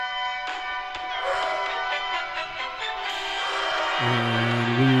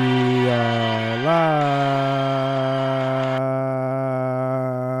And we are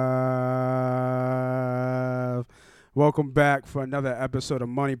live. Welcome back for another episode of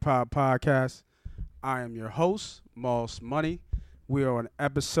Money Pop Podcast. I am your host, Moss Money. We are on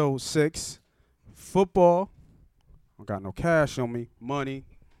episode 6, football. I got no cash on me, money,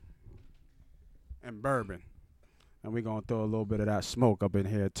 and bourbon. And we're going to throw a little bit of that smoke up in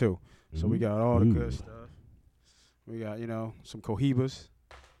here, too. So we got all the good stuff. We got, some Cohibas,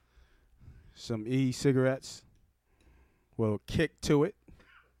 some e-cigarettes, with a kick to it,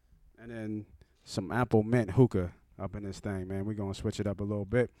 and then some Apple Mint hookah up in this thing, man. We're going to switch it up a little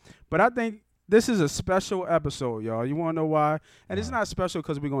bit. But I think this is a special episode, y'all. You want to know why? And it's not special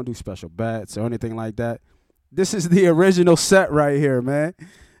because we're going to do special bets or anything like that. This is the original set right here, man.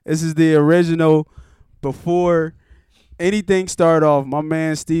 This is the original before anything started off. My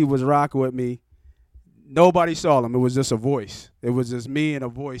man Steve was rocking with me. Nobody saw him. It was just a voice. It was just me and a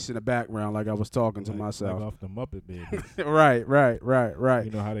voice in the background like I was talking to myself. Like off the Muppet Babies. Right.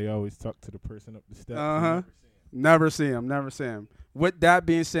 You know how they always talk to the person up the steps? Uh-huh. Never see him. With that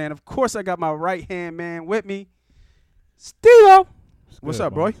being said, of course I got my right-hand man with me, Steve-O. What's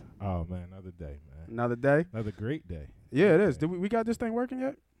up, boy? Oh, man, another day, man. Another day? Another great day. Yeah, it is. Did we got this thing working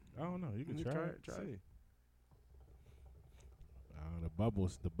yet? I don't know. You can try it. Try it. The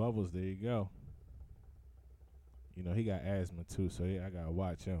bubbles, there you go. You know, he got asthma, too, so I got to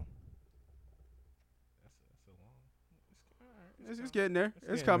watch him. It's getting there.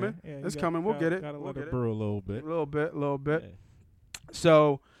 It's coming. Yeah, it's coming. We'll get it. Got to We'll let it brew a little bit. A little bit. Yeah.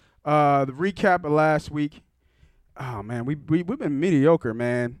 So, the recap of last week. Oh, man, we've been mediocre,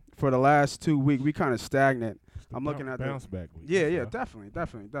 man. For the last 2 weeks, we kind of stagnant. I'm looking at bounce back week. Yeah, definitely. We're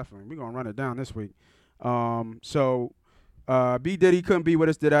gonna run it down this week. So B Diddy couldn't be with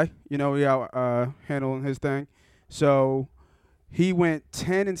us today. He out handling his thing. So he went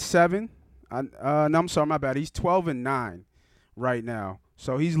 10-7. No, I'm sorry, my bad. He's 12-9 right now.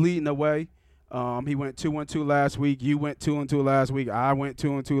 So he's leading the way. He went 2-2 last week. You went 2-2 last week. I went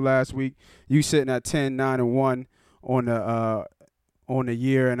 2-2 last week. You sitting at 10-9-1 on the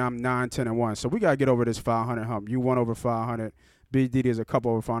year, and I'm 9-10-1. So we gotta get over this 500 hump. You won over 500. B Diddy is a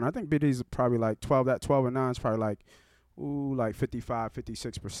couple over 500. I think B Diddy's probably like 12. That 12-9 is probably like 55,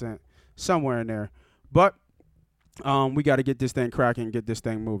 56%, somewhere in there. But we got to get this thing cracking, get this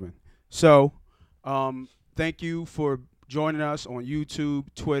thing moving. So thank you for joining us on YouTube,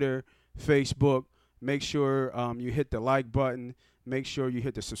 Twitter, Facebook. Make sure you hit the like button. Make sure you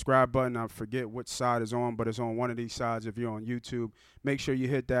hit the subscribe button. I forget which side is on, but it's on one of these sides if you're on YouTube. Make sure you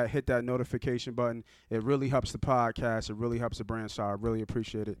hit that notification button. It really helps the podcast. It really helps the brand, so I really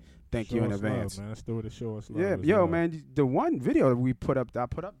appreciate it. Thank you in advance. Love, man. Let's do it to show us love. Yeah, yo, man, the one video that I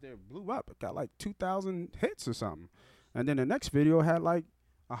put up there blew up. It got like 2,000 hits or something. And then the next video had like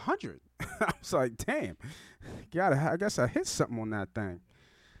 100. I was like, damn. I guess I hit something on that thing.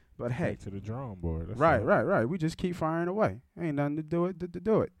 But hey, back to the drawing board. That's right. We just keep firing away. Ain't nothing to do it.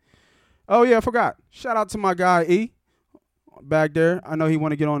 Oh yeah, I forgot. Shout out to my guy E back there. I know he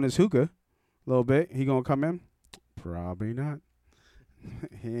want to get on his hookah a little bit. He gonna come in? Probably not.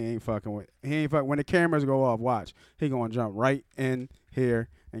 He ain't fucking when the cameras go off. Watch. He gonna jump right in here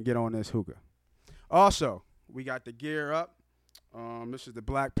and get on this hookah. Also, we got the gear up. This is the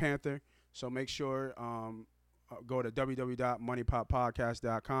Black Panther. So make sure. Go to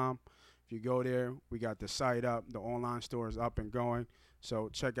www.moneypoppodcast.com. If you go there, we got the site up. The online store is up and going. So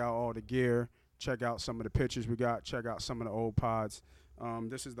check out all the gear. Check out some of the pictures we got. Check out some of the old pods.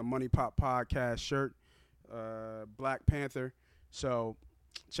 This is the Money Pop Podcast shirt, Black Panther. So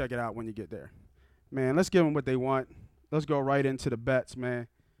check it out when you get there. Man, let's give them what they want. Let's go right into the bets, man.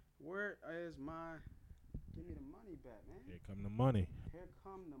 Where is my – give me the money bet, man. Here come the money. Here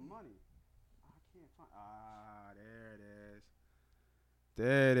come the money.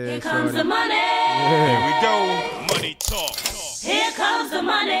 There it is. Here comes the money. Yeah. Here we go. Money talk. Here comes the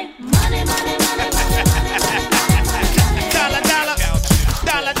money. Money.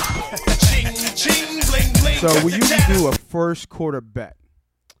 Dollar. Ching, ching, bling, bling. So we usually do a first quarter bet,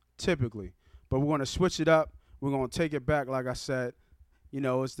 typically. But we're going to switch it up. We're going to take it back, like I said.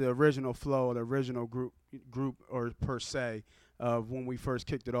 It's the original flow, the original group or per se, of when we first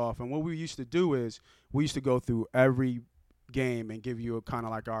kicked it off. And what we used to do is we used to go through every game and give you a kind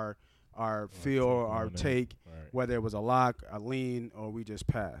of like our feel, our take, whether it was a lock, a lean, or we just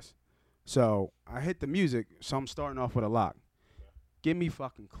pass. So I hit the music, so I'm starting off with a lock. Give me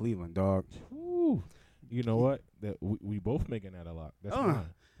fucking Cleveland, dog. Ooh. You know what? That we both making that a lock. That's mine.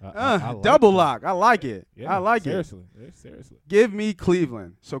 I like Double them. lock. I like it. Yeah, I like it. seriously. Seriously. Give me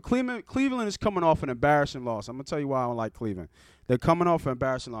Cleveland. So Cleveland is coming off an embarrassing loss. I'm gonna tell you why I don't like Cleveland. They're coming off an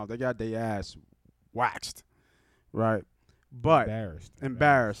embarrassing loss. They got their ass waxed, right? But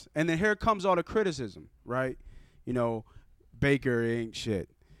embarrassed. And then here comes all the criticism, right? You know, Baker ain't shit.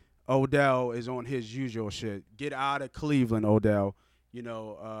 Odell is on his usual shit. Get out of Cleveland, Odell. You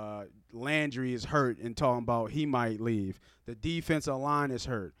know, Landry is hurt and talking about he might leave. The defensive line is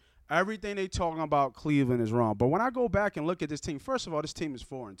hurt. Everything they talking about Cleveland is wrong. But when I go back and look at this team, first of all, this team is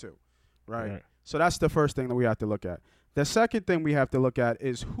 4-2, right? So that's the first thing that we have to look at. The second thing we have to look at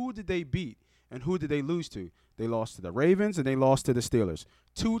is who did they beat and who did they lose to? They lost to the Ravens and they lost to the Steelers.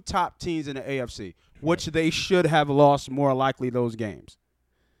 2 top teams in the AFC, which they should have lost more likely those games.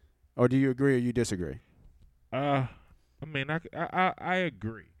 Or do you agree or you disagree? I mean, I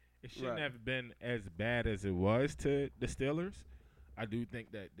agree. It shouldn't have been as bad as it was to the Steelers. I do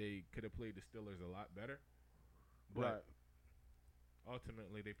think that they could have played the Steelers a lot better. But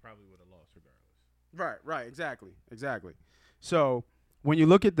ultimately, they probably would have lost regardless. Right, exactly. So when you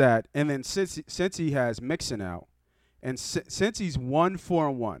look at that, and then since he has Mixon out, and since he's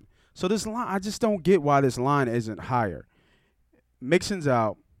 1-4-1, so this line, I just don't get why this line isn't higher. Mixon's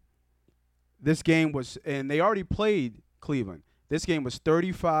out. This game was, and they already played Cleveland. This game was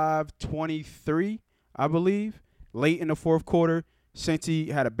 35-23, I believe, late in the fourth quarter.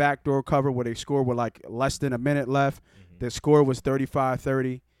 Cincy had a backdoor cover where they scored with like less than a minute left. The score was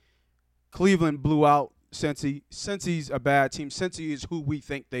 35-30. Cleveland blew out Cincy. Cincy's a bad team. Cincy is who we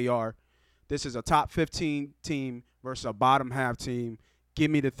think they are. This is a top 15 team versus a bottom half team.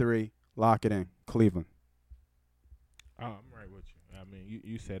 Give me the 3. Lock it in. Cleveland. I'm right with you. I mean,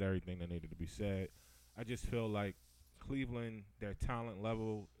 you said everything that needed to be said. I just feel like Cleveland, their talent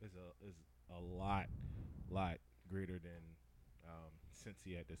level is a lot greater than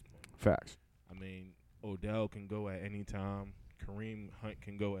Cincy at this point. Facts. I mean, Odell can go at any time. Kareem Hunt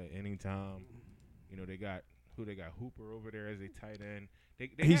can go at any time. You know, they got Hooper over there as a tight end.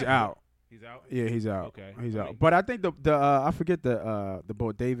 He's out. He's out? Yeah, he's out. Okay. He's out. But I think the I forget the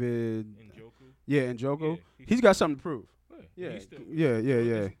boy David Njoku. Yeah, Njoku. Yeah, he's got something to prove. Yeah.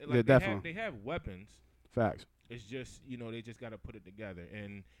 Yeah, definitely. They have weapons. Facts. It's just, you know, they just got to put it together.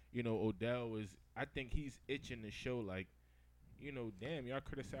 And, you know, Odell I think he's itching to show, like, you know, damn, y'all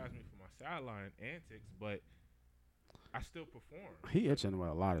criticize me for my sideline antics, but I still perform. He itching with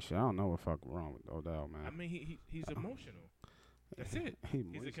a lot of shit. I don't know what fuck wrong with Odell, man. I mean, he's emotional. That's it.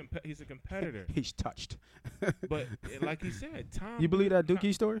 He's a competitor. He's touched. But like he said, Tom. You believe that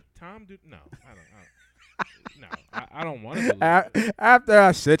Dookie story? No, I don't. No, I don't want to believe After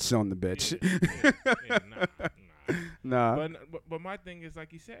I sits on the bitch. Nah. But my thing is, like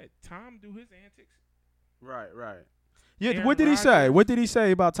he said, Tom do his antics. Right. Yeah, Aaron what did he say? Rodgers. What did he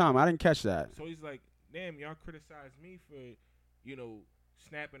say about Tom? I didn't catch that. So he's like, damn, y'all criticize me for, you know,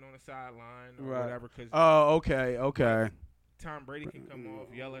 snapping on the sideline or Right. whatever. Cause Oh, okay. Tom Brady can come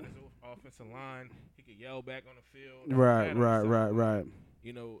off, yell at his offensive line. He can yell back on the field. Right.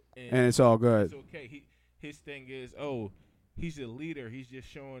 You know, And it's all good. It's okay. His thing is, he's a leader. He's just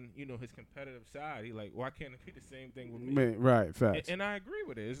showing, you know, his competitive side. He like, why can't it be the same thing with me? Right, facts. And I agree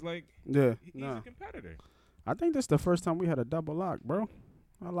with it. It's like, he's a competitor. I think this is the first time we had a double lock, bro.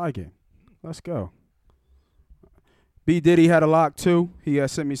 I like it. Let's go. B Diddy had a lock too. He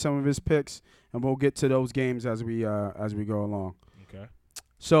sent me some of his picks, and we'll get to those games as we go along. Okay.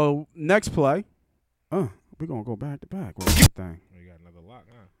 So next play, we're gonna go back to back with that thing. You got another lock,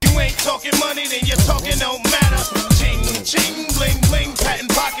 huh? You ain't talking money, then your talking don't matter. Ching, ching, bling, bling, patent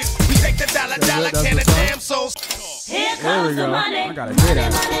pockets. We take the dollar, That's can the a song? damn soul. Here There comes we the go. money. I gotta hear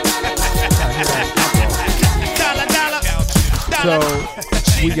that. Dollar.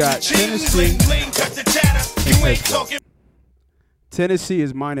 We got Tennessee. Bling, cut the chatter. You ain't talking. Tennessee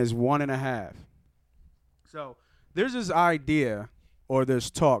is -1.5. So there's this idea or there's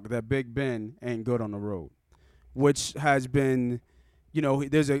talk that Big Ben ain't good on the road, which has been, you know,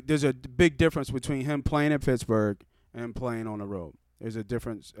 there's a big difference between him playing in Pittsburgh and playing on the road. There's a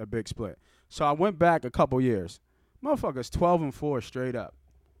difference, a big split. So I went back a couple years. Motherfucker's 12-4 straight up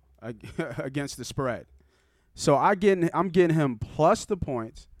against the spread. So I'm getting him plus the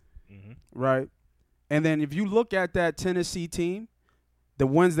points, right? And then if you look at that Tennessee team, the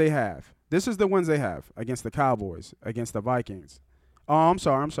wins they have. This is the wins they have against the Cowboys, against the Vikings. Oh, I'm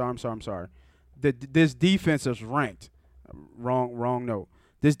sorry. This defense is ranked. Wrong note.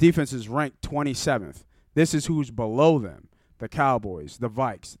 This defense is ranked 27th. This is who's below them. The Cowboys, the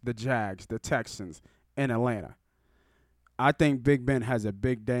Vikes, the Jags, the Texans, and Atlanta. I think Big Ben has a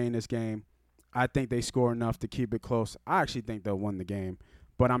big day in this game. I think they score enough to keep it close. I actually think they'll win the game.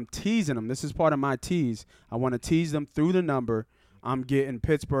 but I'm teasing them. This is part of my tease. I want to tease them through the number. I'm getting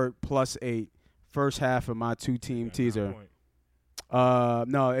Pittsburgh +8 first half of my two-team teaser.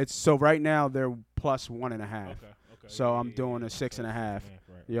 No, it's so right now they're +1.5. Okay. So I'm doing a 6.5. Right.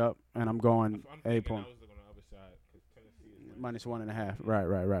 Yep, and I'm going I'm 8 thinking point I was looking on the other side 'cause Tennessee is -1.5.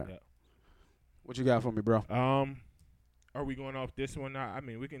 Right. Yeah. What you got for me, bro? Are we going off this one now? I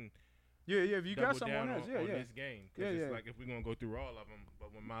mean, we can. Yeah. If you double got someone down else, on this game. 'Cause it's like if we're gonna go through all of them,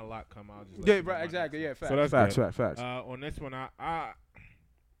 but when my lot come out, just let you know my exactly. next Yeah, one. facts. So that's good. Facts. On this one,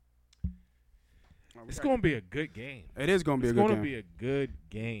 it's gonna be a good game. It is gonna be a good game. It's gonna be a good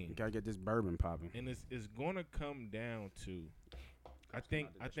game. You gotta get this bourbon popping. And it's gonna come down to, I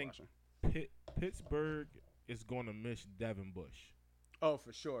think Pittsburgh is gonna miss Devin Bush. Oh,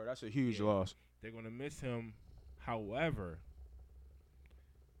 for sure. That's a huge loss. They're gonna miss him. However,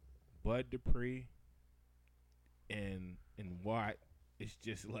 Bud Dupree and Watt, it's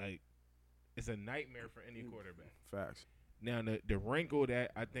just like it's a nightmare for any quarterback. Facts. Now the wrinkle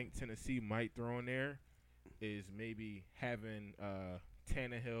that I think Tennessee might throw in there is maybe having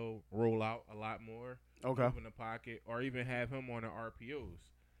Tannehill roll out a lot more, move in the pocket, or even have him on the RPOs.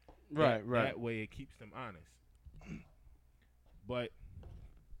 Right. That way it keeps them honest. But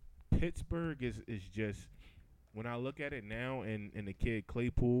Pittsburgh is just, when I look at it now and the kid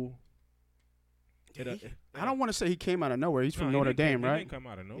Claypool, I don't want to say he came out of nowhere. He's from Notre Dame, right? He didn't come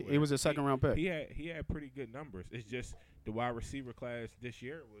out of nowhere. He was a second-round pick. He had pretty good numbers. It's just the wide receiver class this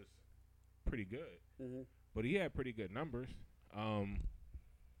year was pretty good, but he had pretty good numbers.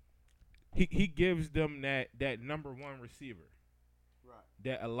 He gives them that number one receiver, right,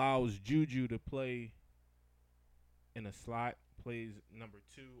 that allows Juju to play in a slot, plays number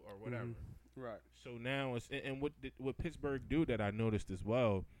 2 or whatever. Right. So now it's and what Pittsburgh do that I noticed as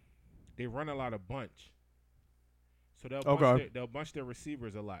well, they run a lot of bunch. So they'll bunch their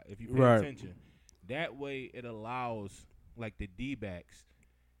receivers a lot if you pay attention. That way it allows like the D-backs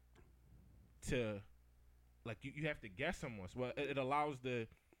to like you have to guess someone. Well, it allows the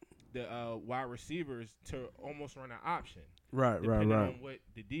wide receivers to almost run an option. Right. Depending on what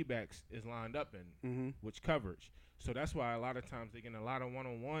the D-backs is lined up in, which coverage. So that's why a lot of times they're getting a lot of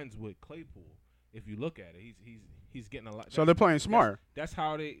one-on-ones with Claypool. If you look at it, he's getting a lot. So they're playing smart. That's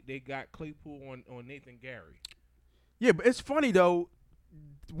how they got Claypool on Nathan Gary. Yeah, but it's funny though.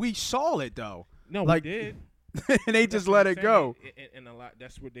 We saw it though. No, like, we did. And they just let it go. And a lot.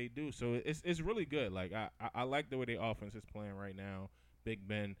 That's what they do. So it's really good. Like I like the way their offense is playing right now. Big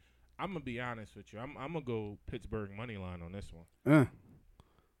Ben. I'm gonna be honest with you. I'm gonna go Pittsburgh money line on this one.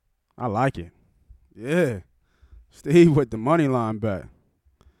 I like it. Yeah. Steve with the money line bet.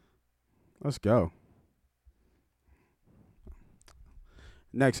 Let's go.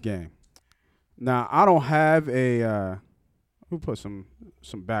 Next game. Now, I don't have a let me put some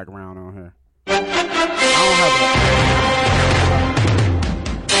background on here. I don't have a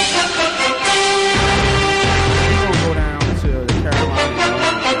we're gonna go down to the Carolina.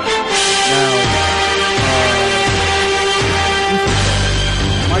 Now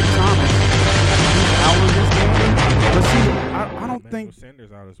Mike Thomas out of this game. But see, I don't think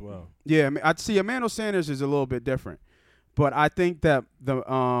Sanders out as well. Yeah, I mean, I'd see Emmanuel Sanders is a little bit different. But I think that the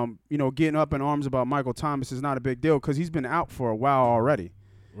getting up in arms about Michael Thomas is not a big deal because he's been out for a while already.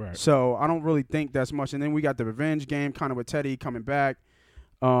 Right. So I don't really think that's much. And then we got the revenge game kind of with Teddy coming back.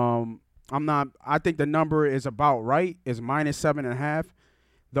 I think the number is about right. It's -7.5.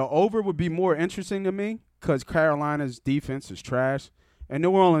 The over would be more interesting to me because Carolina's defense is trash. And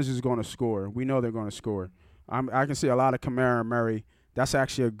New Orleans is going to score. We know they're going to score. I can see a lot of Kamara and Murray. That's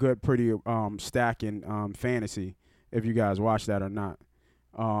actually a good, pretty stack in fantasy, if you guys watch that or not.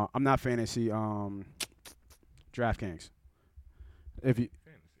 I'm not fantasy, DraftKings.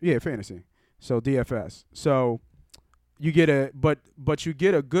 Fantasy. So DFS. So you get but you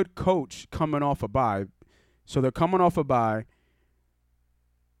get a good coach coming off a bye. So they're coming off a bye.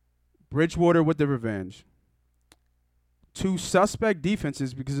 Bridgewater with the revenge. 2 suspect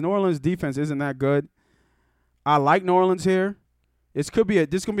defenses because New Orleans defense isn't that good. I like New Orleans here. This gonna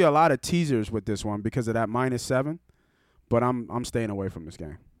be a lot of teasers with this one because of that -7. But I'm staying away from this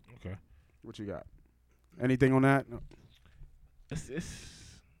game. Okay. What you got? Anything on that? No.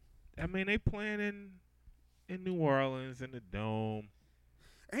 I mean, they playing in New Orleans in the Dome.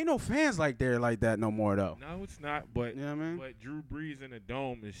 Ain't no fans like that no more though. No, it's not. But you know what I mean? But Drew Brees in the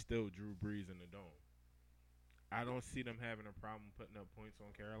Dome is still Drew Brees in the Dome. I don't see them having a problem putting up points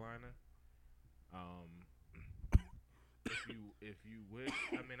on Carolina. If you wish,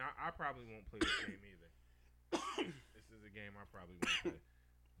 I mean, I probably won't play this game either. This is a game I probably won't play.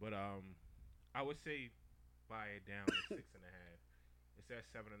 But I would say buy it down to 6.5. It's at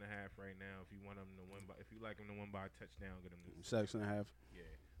 7.5 right now. If you want them to win by, if you like them to win by a touchdown, get them to 6.5. Yeah,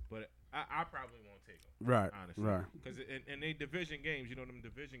 but I probably won't take them. Right. Honestly, Right. Because in they division games, you know, them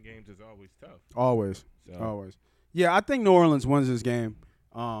division games is always tough. Always. So Always. Yeah, I think New Orleans wins this game,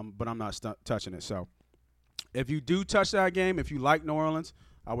 but I'm not touching it. So if you do touch that game, if you like New Orleans,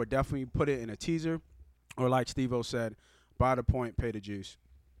 I would definitely put it in a teaser, or like Steve-O said, buy the point, pay the juice.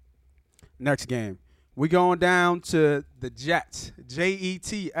 Next game. We going down to the Jets.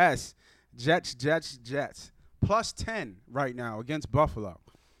 Jets. Jets. Plus 10 right now against Buffalo.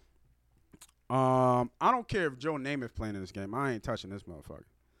 I don't care if Joe Namath playing in this game. I ain't touching this motherfucker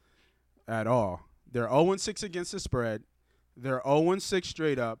at all. They're 0-6 against the spread. They're 0-6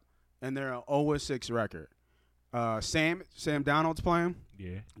 straight up, and they're an 0-6 record. Sam Donald's playing.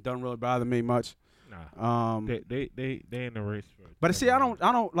 yeah, Doesn't really bother me much. nah, they in the race for. But see, I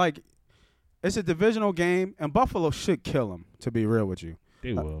don't like. It's a divisional game, and Buffalo should kill them. To be real with you,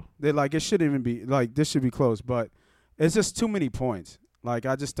 They will. they like it shouldn't even be like this should be close, but it's just too many points. Like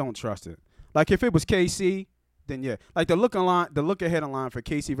I just don't trust it. Like if it was KC, then yeah. Like the look ahead line for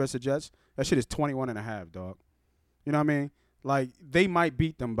KC versus Jets, that shit is 21.5, dog. You know what I mean? Like they might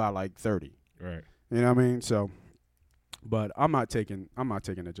beat them by like 30. Right. You know what I mean? So, but I'm not taking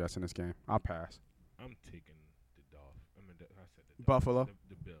the Jets in this game. I'll pass. I'm taking the Dolphins. I said the Buffalo?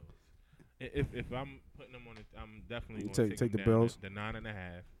 The Bills. If I'm putting them on it, I'm definitely You going to take the them Bills? down the 9.5.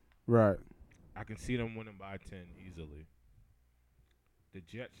 Right. I can see them winning by 10 easily. The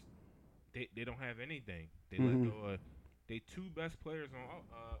Jets, they don't have anything. They let go of they two best players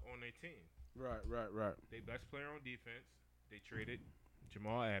on their team. Right. They best player on defense. They traded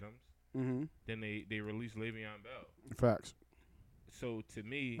Jamal Adams. Mm-hmm. Then they released Le'Veon Bell. Facts. So to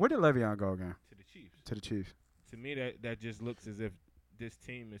me, Where did Le'Veon go again? to the Chiefs. To the Chiefs. To me, that just looks as if this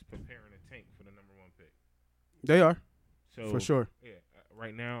team is preparing a tank for the number 1 pick. They are, So for sure. Yeah,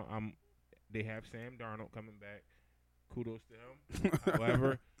 right now they have Sam Darnold coming back. Kudos to him.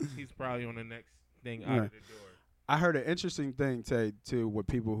 However, he's probably on the next thing out of the door. I heard an interesting thing too with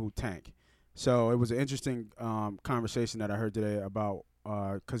people who tank. So it was an interesting conversation that I heard today about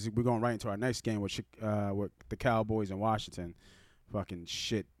because we're going right into our next game with the Cowboys and Washington. Fucking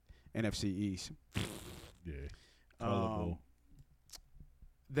shit, NFC East. Yeah. Tolerable.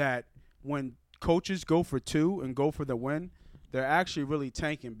 That when coaches go for 2 and go for the win, they're actually really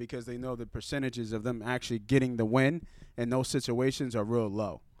tanking because they know the percentages of them actually getting the win in those situations are real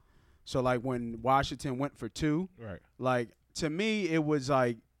low. So, like, when Washington went for 2, Right. like, to me, it was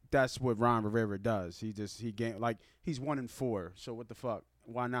like that's what Ron Rivera does. He like, he's 1-4. So, what the fuck?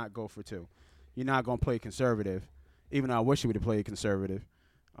 Why not go for 2? You're not going to play conservative, even though I wish he would have played conservative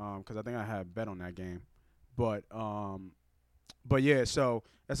because I think I had a bet on that game. But yeah, so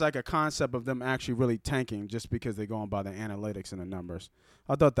it's like a concept of them actually really tanking just because they're going by the analytics and the numbers.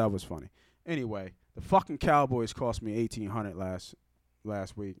 I thought that was funny. Anyway, the fucking Cowboys cost me $1,800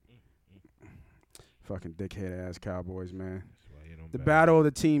 last week. Fucking dickhead ass Cowboys, man. That's why you don't The bet. battle of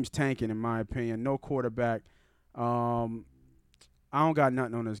the teams tanking, in my opinion. No quarterback. I don't got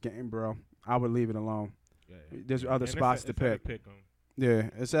nothing on this game, bro. I would leave it alone. Yeah. There's other And spots to it's at pick. 'em. Yeah,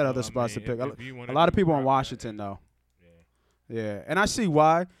 it's at So, other I spots mean, to pick. if you wanna A lot of do people in prop Washington, bet, though. Yeah. Yeah, and I see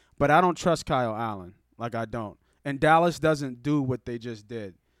why, but I don't trust Kyle Allen. Like, I don't. And Dallas doesn't do what they just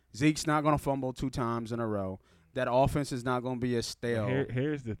did. Zeke's not going to fumble 2 times in a row. That offense is not going to be as stale.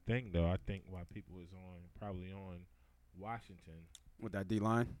 Here's the thing, though. I think why people is probably on Washington. With that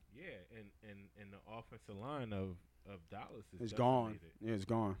D-line. Yeah, and the offensive line of Dallas is It's gone. decimated. Yeah, it's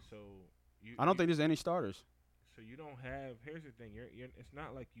gone. So I don't think there's any starters. So you don't have. Here's the thing. It's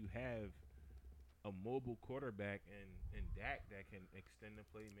not like you have a mobile quarterback and Dak that can extend the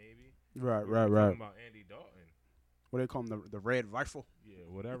play. Maybe. Right. We're talking about Andy Dalton. What do they call him? The red rifle? Yeah,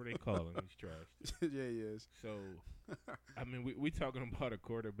 whatever they call him, he's trash. Yeah, he is. So, I mean, we talking about a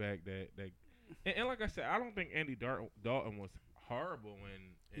quarterback that and like I said, I don't think Andy Dalton was horrible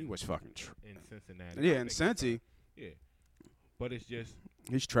in He was fucking in Cincinnati. Yeah, I in think he Cincy. Yeah, but it's just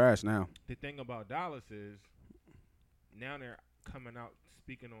He's trash now. the thing about Dallas is now they're coming out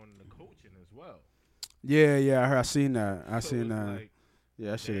speaking on the coaching as well. Yeah, I seen that. I So seen it's that. like,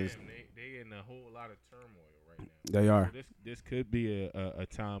 Yeah, that shit is. damn, they in a whole lot of turmoil right now. They are. So this could be a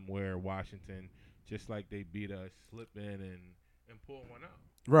time where Washington, just like they beat us, slip in and pull one out.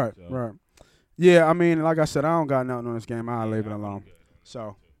 Right, So- right. Yeah, I mean, like I said, I don't got nothing on this game. I'll Yeah, leave it I'll be alone. good on that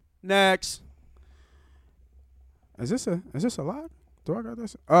So, too. next. Is this a lot? Do I got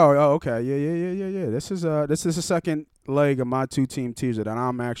this? Oh, okay. Yeah. This is the second leg of my 2-team teaser that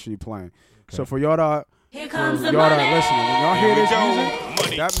I'm actually playing. So Okay. for y'all Here comes the Y'all that money. listening, when y'all hear this Here we go. music,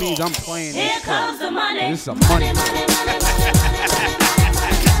 Money that means talk. I'm playing Here this comes the money. This is a money.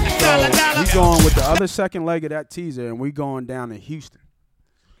 So we going with the other second leg of that teaser, and we going down to Houston.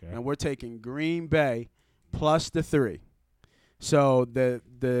 Okay. And we're taking Green Bay plus the 3. So the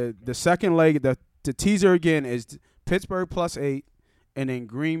second leg, the teaser again is Pittsburgh plus 8, and then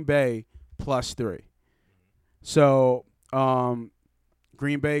Green Bay plus 3. So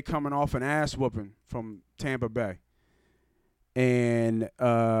Green Bay coming off an ass whooping from Tampa Bay, and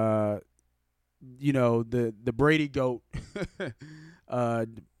you know the Brady goat.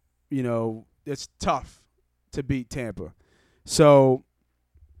 You know it's tough to beat Tampa. So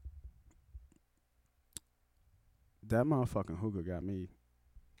that motherfucking hookah got me.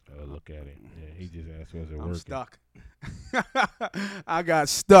 Look at it. Yeah, he just asked was it I'm working. stuck. I got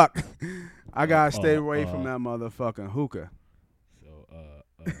stuck. I gotta stay away from that motherfucking hookah. So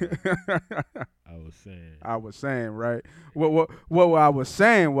I was saying. I was saying, right? What I was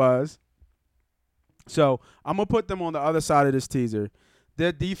saying was, so I'm gonna put them on the other side of this teaser.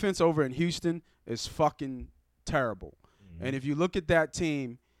 Their defense over in Houston is fucking terrible. Mm-hmm. And if you look at that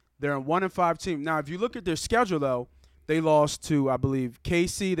team, they're a 1-5 team. Now, if you look at their schedule, though, they lost to, I believe,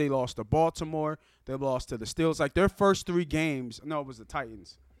 KC. They lost to Baltimore. They lost to the Steelers. Like, their first 3 games, no, it was the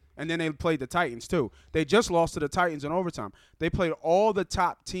Titans. And then they played the Titans, too. They just lost to the Titans in overtime. They played all the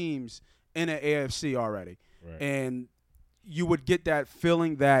top teams in the AFC already. Right. And you would get that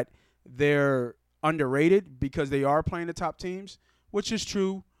feeling that they're underrated because they are playing the top teams, which is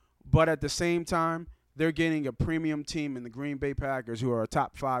true. But at the same time, they're getting a premium team in the Green Bay Packers, who are a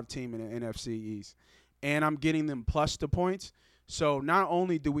top 5 team in the NFC East. And I'm getting them plus the points. So not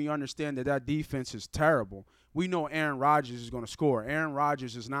only do we understand that defense is terrible, we know Aaron Rodgers is going to score. Aaron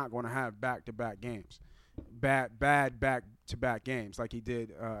Rodgers is not going to have back-to-back games, bad back-to-back games like he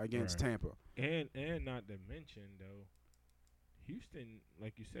did against Tampa. And not to mention, though, Houston,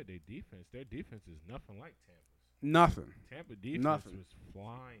 like you said, their defense is nothing like Tampa's. Nothing. Tampa defense Nothing. was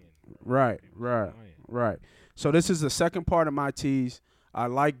flying. Right. Flying. So this is the second part of my tease. I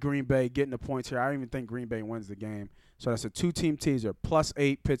like Green Bay getting the points here. I don't even think Green Bay wins the game. So that's a 2-team teaser. Plus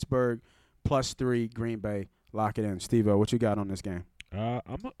 8 Pittsburgh, plus 3 Green Bay. Lock it in. Steve-O, what you got on this game? I'm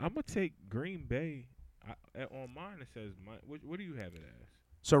gonna take Green Bay. On mine it says what do you have it as?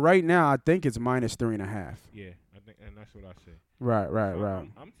 So right now I think it's minus 3.5. Yeah, I think, and that's what I say. Right. So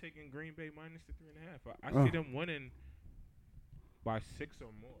I'm taking Green Bay minus the 3.5. I see them winning by 6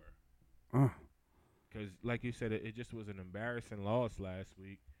 or more. Because, like you said, it just was an embarrassing loss last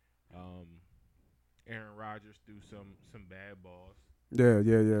week. Aaron Rodgers threw some bad balls. Yeah.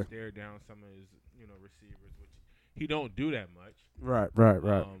 Stared down some of his receivers, which he don't do that much. Right.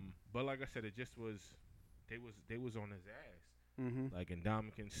 But like I said, it just was they was on his ass. Mm-hmm. Like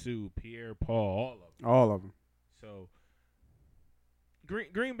Ndamukong Suh, Pierre Paul, All of them. So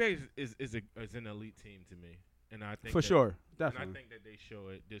Green Bay is an elite team to me, and I think Sure, and definitely. I think that they show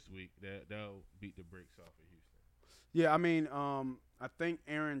it this week. That they'll beat the brakes off of Houston. Yeah, I mean, I think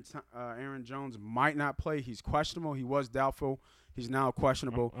Aaron Jones might not play. He's questionable. He was doubtful. He's now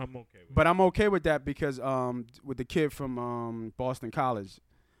questionable. I'm okay with But I'm okay with that because with the kid from Boston College,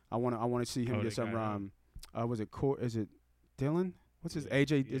 I want to see him get some. Was it is it Dillon? What's his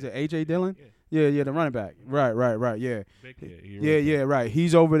AJ? Yeah. Is it AJ Dillon? Yeah. Yeah, the running back. Right. Yeah. Big kid. Yeah, right.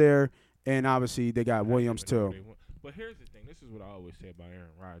 He's over there, and obviously they got Williams too. But here's the thing. This is what I always say about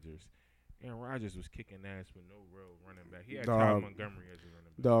Aaron Rodgers. Aaron Rodgers was kicking ass with no real running back. He had Ty Montgomery as a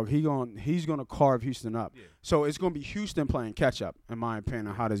running back. He's gonna carve Houston up. Yeah. So it's gonna be Houston playing catch up, in my opinion,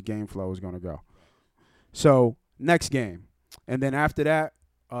 on how this game flow is gonna go. So next game, and then after that,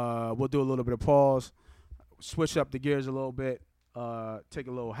 we'll do a little bit of pause, switch up the gears a little bit, take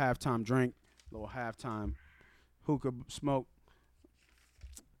a little halftime drink, a little halftime hookah smoke,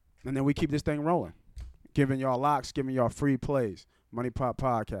 and then we keep this thing rolling, giving y'all locks, giving y'all free plays. Money Pop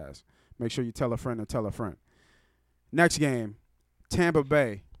Podcast. Make sure you tell a friend and tell a friend. Next game, Tampa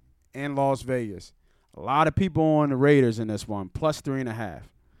Bay and Las Vegas. A lot of people on the Raiders in this one, plus 3.5.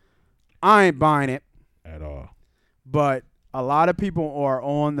 I ain't buying it At all. but a lot of people are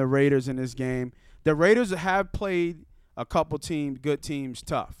on the Raiders in this game. The Raiders have played a couple good teams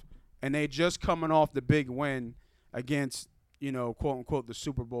tough, and they just coming off the big win against, quote unquote, the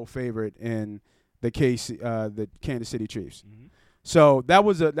Super Bowl favorite in the Kansas City Chiefs. Mm-hmm. So that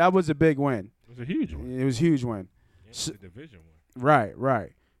was a big win. It was a huge one. It was a huge win. It's a division one.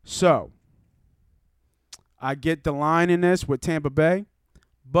 Right. So I get the line in this with Tampa Bay,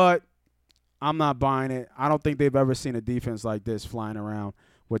 but I'm not buying it. I don't think they've ever seen a defense like this flying around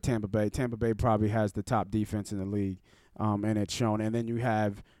with Tampa Bay. Tampa Bay probably has the top defense in the league, and it's shown. And then you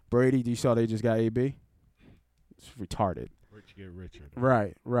have Brady. You saw they just got AB? It's retarded. Rich get richer.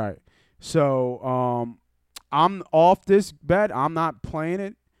 Right. So I'm off this bet. I'm not playing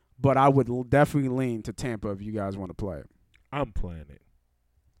it, but I would definitely lean to Tampa if you guys want to play it. I'm playing it.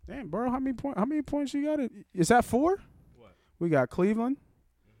 Damn, bro, how many points you got? Is that 4? What? We got Cleveland,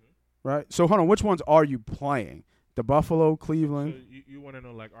 right? So hold on, which ones are you playing? The Buffalo, Cleveland. So you want to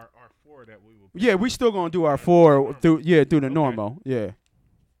know like our 4 that we will. Yeah, we still gonna do our 4 through the normal. Yeah.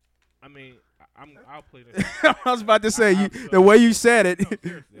 I mean, I'll play this. I was about to say the way you said it.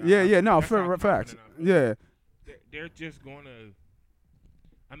 No, seriously, fair facts. Yeah. They're just going to.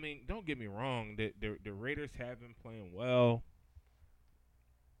 I mean, don't get me wrong. The Raiders have been playing well.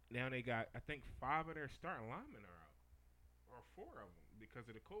 Now they got, I think, 5 of their starting linemen are out, or 4 of them because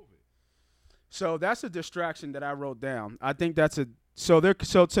of the COVID. So that's a distraction that I wrote down. I think that's so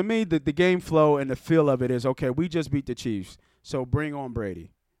to me the game flow and the feel of it is okay. We just beat the Chiefs, so bring on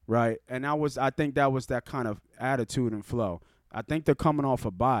Brady, right? And I think that was that kind of attitude and flow. I think they're coming off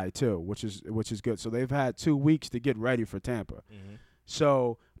a bye too, which is good. So they've had 2 weeks to get ready for Tampa. Mm-hmm.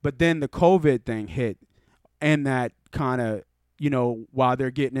 So, but then the COVID thing hit, and that kind of, while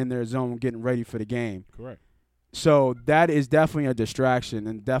they're getting in their zone, getting ready for the game. Correct. So that is definitely a distraction,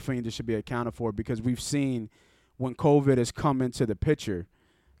 and definitely this should be accounted for because we've seen when COVID has come into the picture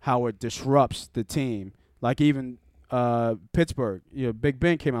how it disrupts the team. Like even Pittsburgh, Big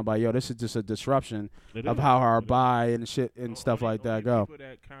Ben came out by, this is just a disruption of how our bye and shit and stuff like that go. People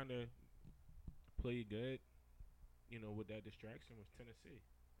that kind of play good, with that distraction was Tennessee.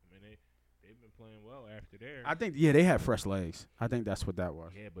 I mean, they've been playing well after there. I think, they had fresh legs. I think that's what that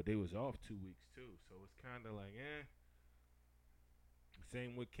was. Yeah, but they was off 2 weeks too, so it's kind of like,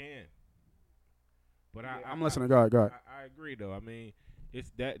 Same with Cam. But I'm listening. Go ahead. I agree though. I mean,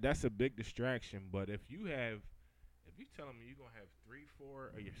 it's that's a big distraction. But if you telling me you're gonna have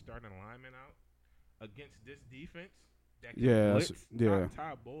 3-4 of your starting linemen out against this defense, that can blitz,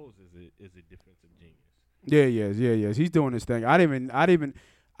 Todd Bowles is a defensive genius. Yeah, yes. He's doing his thing. It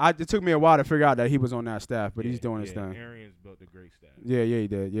took me a while to figure out that he was on that staff, but he's doing his thing. Arians built a great staff. Yeah, he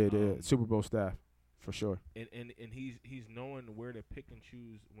did. Yeah, he did. Super Bowl staff, for sure. And he's knowing where to pick and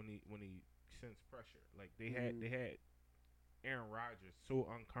choose when he sends pressure. Like they had Aaron Rodgers so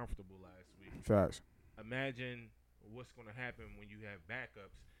uncomfortable last week. Facts. Imagine what's going to happen when you have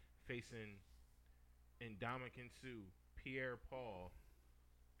backups facing Ndamukong Suh, Pierre Paul.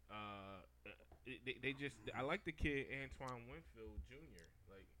 I like the kid Antoine Winfield Jr.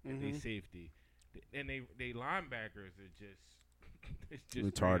 They safety, and they linebackers are it's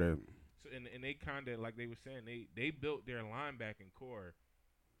just retarded. So and they kind of like they were saying they built their linebacking core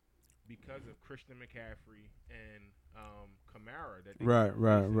because of Christian McCaffrey and Kamara that they right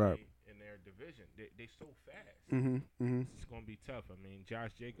in their division. They so fast. Mm-hmm. It's gonna be tough. I mean,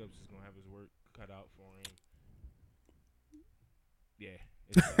 Josh Jacobs is gonna have his work cut out for him. Yeah,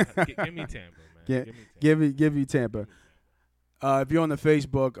 give me Tampa, man. Give me Tampa. If you're on the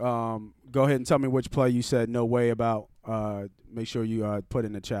Facebook, go ahead and tell me which play you said no way about. Make sure you put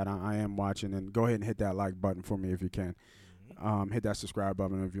in the chat. I am watching, and go ahead and hit that like button for me if you can. Hit that subscribe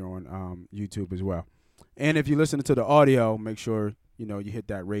button if you're on YouTube as well. And if you listen to the audio, make sure you hit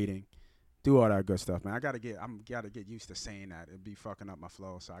that rating. Do all that good stuff, man. I gotta get used to saying that. It'd be fucking up my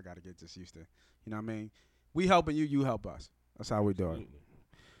flow, so I gotta get just used to. You know what I mean? We helping you, you help us. That's how we do it.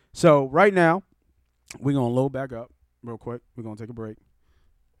 So right now, we're gonna load back up real quick. We're gonna take a break.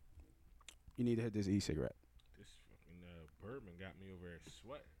 You need to hit this e-cigarette. This fucking bourbon got me over there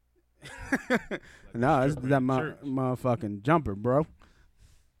sweating. Nah, it's that motherfucking jumper, bro. E,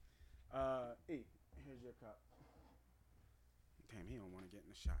 here's your cup. Damn, he don't want to get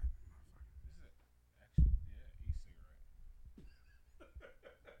in the shot.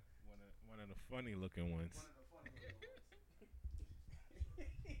 One of the funny looking ones.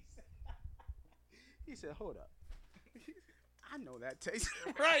 He said, "Hold up, I know that tastes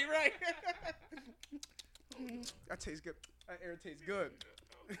right. That tastes good. That air tastes good."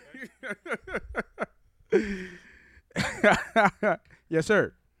 Yes,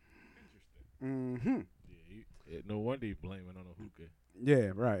 sir. Interesting. Yeah, no wonder you blaming on a hookah.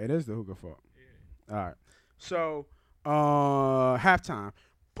 Yeah, right. It is the hookah fault. Yeah. All right. So, halftime.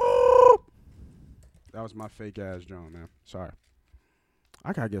 Boop. That was my fake ass drone, man. Sorry.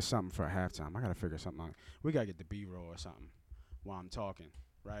 I gotta get something for halftime. I gotta figure something out. We gotta get the B-roll or something while I'm talking,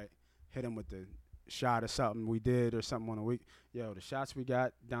 right? Hit him with the shot or something we did or something on a week. Yo, the shots we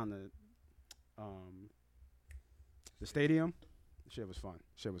got down the stadium, shit was fun.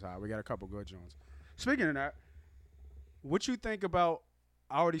 Shit was hot. We got a couple good joints. Speaking of that, what you think about?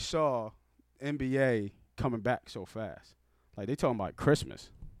 I already saw NBA coming back so fast. Like they talking about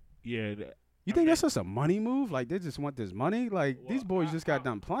Christmas. Yeah, You think that's just a money move? Like, they just want this money? Like, these boys just got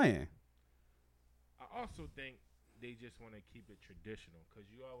done playing. I also think they just want to keep it traditional because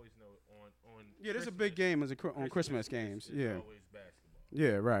you always know on Yeah, there's a big game on Christmas games. Yeah. Always basketball.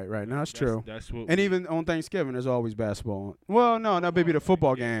 Yeah, right. No, that's true. That's what. And even on Thanksgiving, there's always basketball. Well, no, maybe the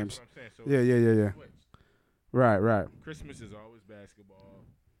football games. That's what I'm saying. So Yeah. Right. Christmas is always basketball.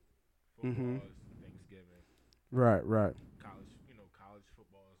 Mhm. Football is Thanksgiving. Right. College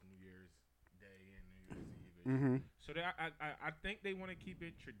football is New Year's Day and New Year's Eve. Mm-hmm. So I think they want to keep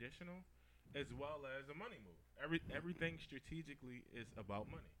it traditional, as well as a money move. Everything strategically is about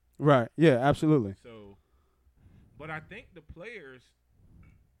money. Right. Yeah, absolutely. So, but I think the players,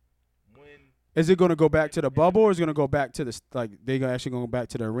 is it going to go back to the bubble, or is it going to go back to they actually going to go back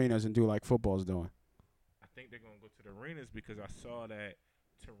to the arenas and do like football's doing? I think they're going to go to the arenas because I saw that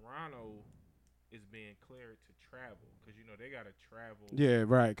Toronto is being cleared to travel because they got to travel. Yeah,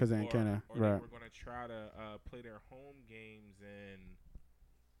 right. Because they Or right. they were going to try to play their home games in,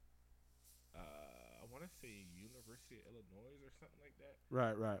 I want to say University of Illinois or something like that.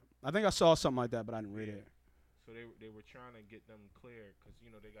 Right. I think I saw something like that, but I didn't read it. So they were trying to get them cleared because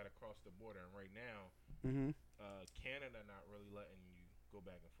they got to cross the border, and right now, Canada not really letting you go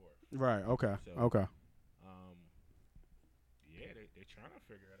back and forth. Right. Okay. So, okay. Yeah, they're trying to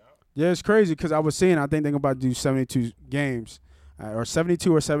figure it out. Yeah, it's crazy because I was seeing. I think they're about to do 72 games, or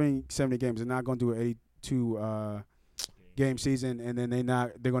 72 or 70 games. They're not going to do an 82 game season, and then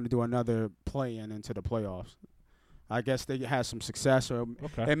they're going to do another play-in into the playoffs. I guess they had some success, or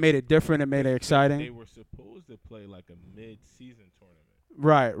it made it different. It made it exciting. They were supposed to play like a mid-season tournament.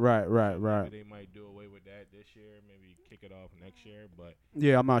 Right. Maybe they might do away with that this year. Maybe kick it off next year. But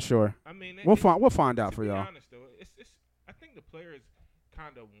yeah, I'm not sure. I mean, we'll find out for y'all. To be honest, though, it's I think the players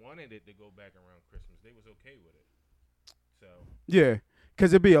kind of wanted it to go back around Christmas. They was okay with it. So yeah,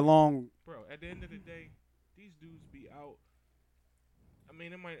 because it'd be a long. Bro, at the end of the day, these dudes be out. I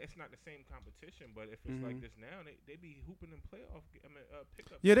mean, it's not the same competition, but if it's like this now, they be hooping in playoff.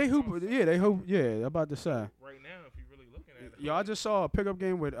 Pickup. Yeah, they hoop. Yeah, they hoop. Yeah, I'm about to say. Right now, if you're really looking at it. Yo, I just saw a pickup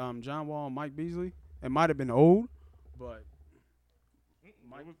game with John Wall and Mike Beasley. It might have been old, but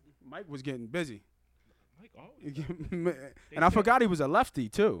Mike was getting busy. Mike always. And I forgot he was a lefty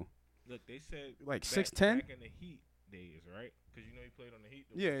too. Look, they said like 6'10". Back in the Heat days, right? Because he played on the Heat.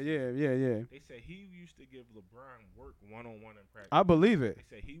 Yeah. They said he used to give LeBron work one-on-one in practice. I believe it. They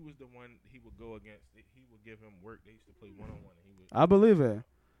said he was the one he would go against. He would give him work. They used to play one-on-one. I believe it.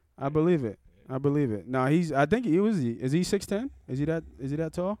 I believe it. I believe it. No, I think he was. Is he 6'10"? Is he that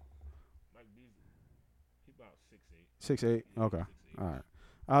tall? Mike Beasley. He about 6'8". 6'8". Okay. All right.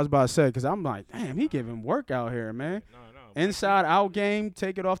 I was about to say because I'm like, damn, he giving work out here, man. No. Inside out game,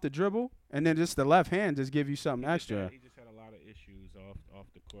 take it off the dribble, and then just the left hand just give you something extra. He just had a lot of issues off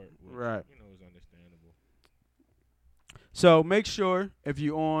the court, which, right? Is understandable. So make sure if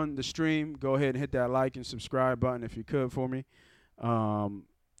you're on the stream, go ahead and hit that like and subscribe button if you could for me.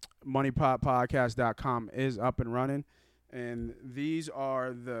 MoneyPotPodcast.com is up and running, and these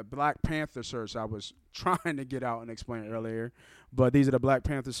are the Black Panther shirts I was trying to get out and explain earlier, but these are the Black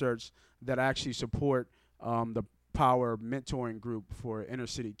Panther shirts that actually support the Power Mentoring Group for inner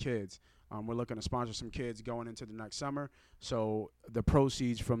city kids. We're looking to sponsor some kids going into the next summer, so the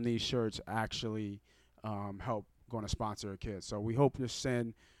proceeds from these shirts actually help going to sponsor a kid. So we hope to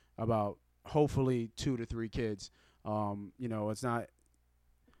send about hopefully 2 to 3 kids. It's not.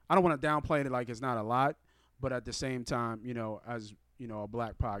 I don't want to downplay it like it's not a lot, but at the same time, as a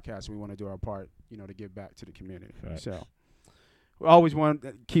Black podcast, we want to do our part, to give back to the community. Facts. So we always want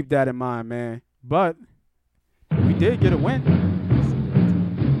to keep that in mind, man. But we did get a win.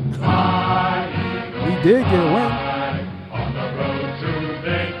 We did get a win. On the road to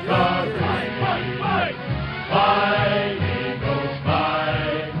victory. Fly, Eagles,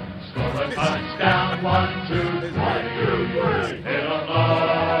 fly. Score a touchdown, 1, 2, 3. Hit 'em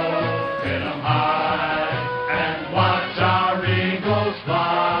low, hit 'em high, and watch our Eagles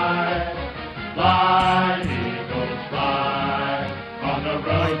fly. Fly, Eagles, fly. On the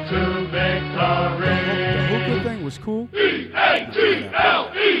road to victory. The hookah thing was cool. E-A-G-L-E-S,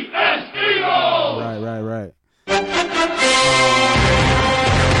 Eagles! Right.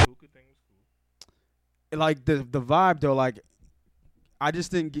 Hookah thing was cool. Like the vibe though, like I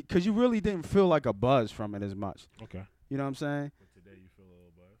just didn't get because you really didn't feel like a buzz from it as much. Okay. You know what I'm saying? But today you feel a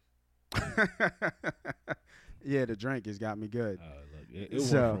little buzz. Yeah, the drink has got me good. Look, it went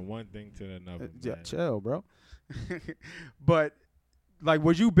from one thing to another. Yeah, Man. chill, bro. But like,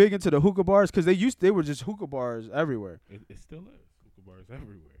 was you big into the hookah bars? Because they were just hookah bars everywhere. It still is hookah bars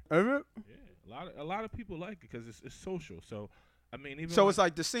everywhere. Ever? Yeah, a lot of people like it because it's social. So I mean, even So it's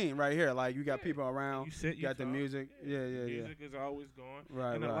like the scene right here. Like you got Yeah. people around. you sit, You got the talk, music. Yeah, yeah, yeah. Music is always going.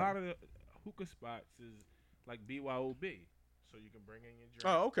 Right, and right. a lot of the hookah spots is like BYOB, so you can bring in your drink.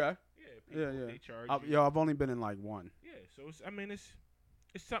 Oh, okay. Yeah, people, Yeah, yeah. They charge you. Yo, I've only been in like one. Yeah, so it's. I mean, it's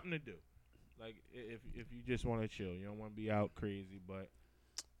something to do. Like if you just want to chill, you don't want to be out crazy, but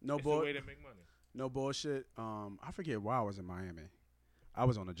No it's a way to make money. No bullshit. I forget why I was in Miami. I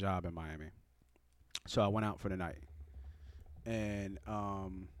was on a job in Miami, so I went out for the night, and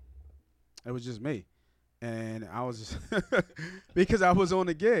it was just me, and I was just because I was on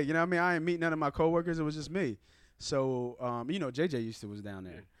the gig. You know what I mean? I didn't meet none of my coworkers. It was just me. So JJ used to was down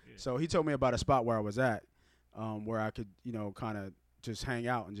there. Yeah. So he told me about a spot where I was at, where I could kind of just hang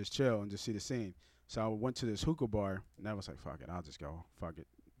out and just chill and just see the scene. So I went to this hookah bar, and I was like, fuck it, I'll just go. Fuck it.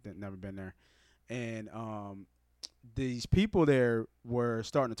 Never been there. And these people there were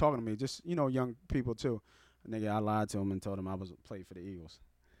starting to talk to me, just, young people too. Nigga, I lied to them and told them I was played for the Eagles.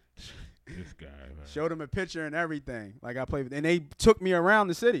 This guy, man. Showed them a picture and everything. Like I played, and they took me around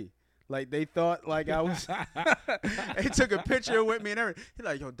the city. Like they thought like I was, they took a picture with me and everything. He's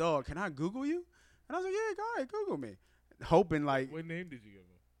like, yo, dog, can I Google you? And I was like, yeah, go ahead, Google me. Hoping like. What name did you give him?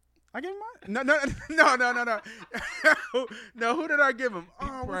 I gave him no. No, who did I give him? You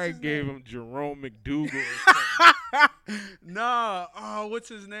Oh, probably gave him Jerome McDougal or something. No. Oh, what's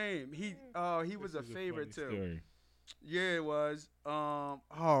his name? He was a This is favorite funny too. story. Yeah, it was.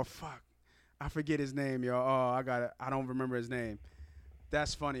 Oh fuck, I forget his name, yo. Oh, I got it. I don't remember his name.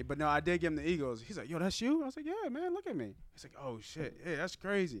 That's funny, but no, I did give him the Eagles. He's like, yo, that's you? I was like, yeah, man, look at me. He's like, oh shit, yeah, that's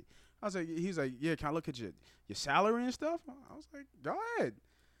crazy. I was like, he's like, yeah, can I look at your salary and stuff? I was like, go ahead.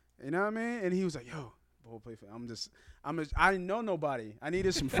 You know what I mean? And he was like, yo, boy, play for. I didn't know nobody. I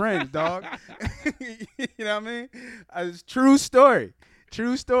needed some friends, dog. You know what I mean? It's true story.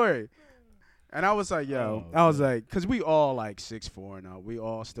 And I was like, yo, because we all like 6'4" and we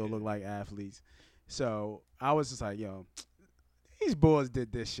all still look like athletes. So I was just like, yo, these boys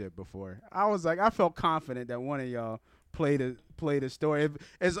did this shit before. I was like, I felt confident that one of y'all played the story.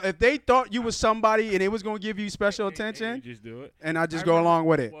 If they thought you was somebody and they was gonna give you special attention, And you just do it. and I just go along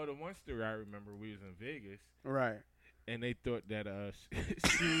with it. Well, the one story I remember, we was in Vegas, Right. and they thought that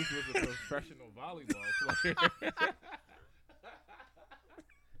Shoes was a professional volleyball player.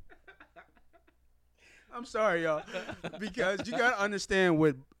 I'm sorry, y'all, because you gotta understand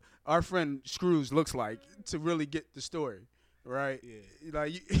what our friend Screws looks like to really get the story, right? Yeah.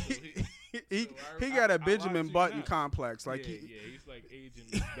 Like he So got a I Benjamin watched Button it now. complex, like yeah, he's like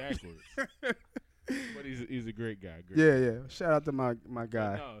aging backwards. But he's a great guy. yeah. Shout out to my But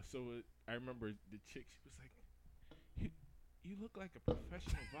guy. no, so I remember the chick. She was like, "You look like a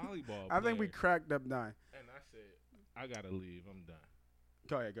professional volleyball player." I think we cracked up 9. And I said, "I gotta leave. I'm done."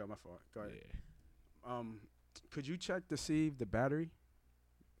 Go ahead, my fault. Go ahead. Yeah. Could you check to see the battery?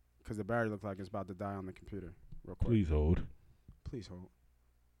 Because the battery looks like it's about to die on the computer. Real quick. Please hold. Please hold.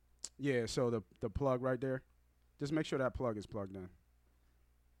 Yeah, so the plug right there. Just make sure that plug is plugged in.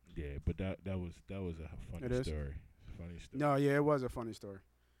 Yeah, but that was a funny It is? story. Funny story. No, yeah, it was a funny story.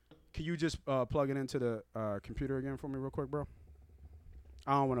 Can you just plug it into the computer again for me real quick, bro?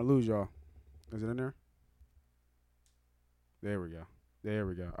 I don't want to lose y'all. Is it in there? There we go.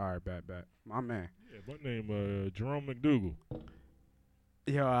 All right, bet. My man. Yeah, my name Jerome McDougal.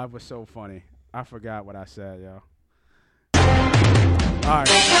 Yo, that was so funny. I forgot what I said, yo. All right,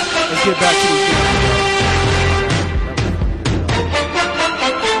 let's get back to these games, yo.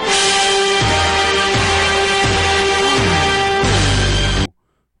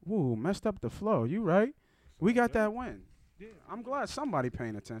 Woo, messed up the flow. You right. We got that win. Yeah, I'm glad somebody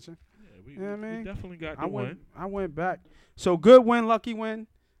paying attention. yeah, we, You know what I we mean? definitely got the win. I went back. So good win, lucky win.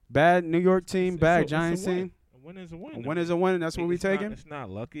 Bad New York team, bad It's a Giants win. team. A win is a win. A win is a win, and that's what we It's not- taking? It's not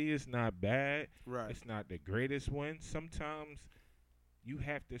lucky. It's not bad. Right. It's not the greatest win. Sometimes you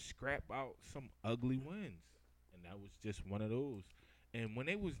have to scrap out some ugly wins, and that was just one of those. And when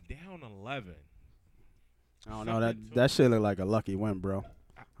it was down 11, I don't know. something That shit look like a lucky win, bro.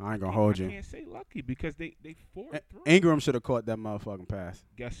 I ain't gonna hold I you. can't say lucky because they fought through. Ingram should have caught that motherfucking pass.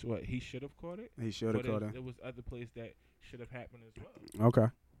 Guess what? He should have caught it. He should have But caught it. there was other plays that should have happened as well. Okay.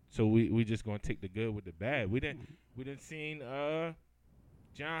 So we just gonna take the good with the bad. We didn't seen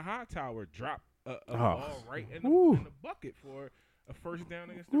John Hightower drop a ball right in the bucket for a first down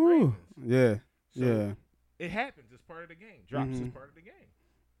against the Woo. Ravens. Yeah. So Yeah. It happens. It's part of the game. Drops is Mhm. part of the game.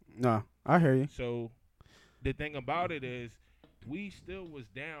 No, I hear you. So the thing about it is we still was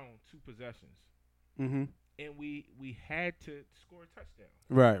down 2 possessions. Mm-hmm. And we had to score a touchdown.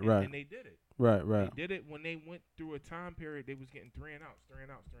 Right. And, Right. And they did it. Right. Right. They did it when they went through a time period they was getting 3 and outs.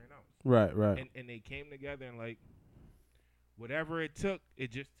 Right. Right. And they came together and like whatever it took,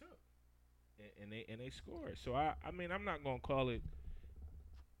 it just took, and they scored. So I mean, I'm not gonna call it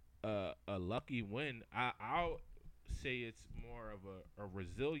a lucky win. I'll say it's more of a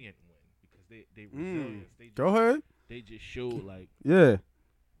resilient win because they resilience. Go ahead. They just showed like Yeah.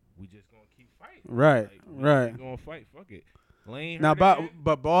 we just gonna keep fighting. Right. Like, we Right. gonna fight. Fuck it. Lane Now, Hernandez-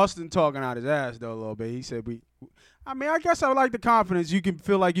 but Boston talking out his ass though a little bit. He said I mean, I guess I like the confidence. You can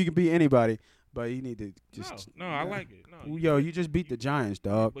feel like you can beat anybody, but you need to just. no, I like it. No, Yo, you just beat the Giants,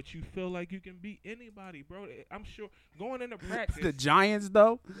 dog. But you feel like you can beat anybody, bro. I'm sure going into practice. The Giants,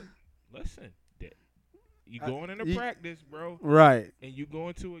 though. Listen, you going into practice, bro, Right. and you go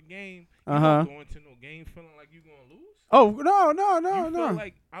into a game. You Uh-huh. not going to no game feeling like you gonna lose. Oh no, You feel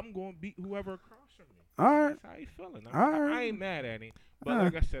like I'm gonna beat whoever across from me. All right. That's how you feeling. All right. I ain't mad at him. But Yeah.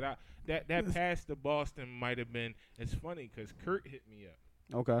 like I said, that pass to Boston might have been. It's funny because Kurt hit me up.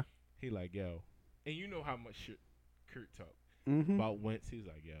 Okay. He like, yo, and you know how much shit Kurt talked Mm-hmm. about Wentz. He's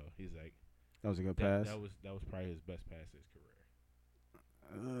like, yo, he's like, That was a good that, pass. that was probably his best pass of his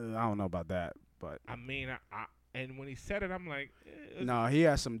career. I don't know about that, but I mean, I and when he said it, I'm like, no, he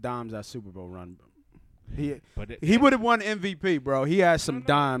had some dimes that Super Bowl run. He he would have won MVP, bro. He had some No,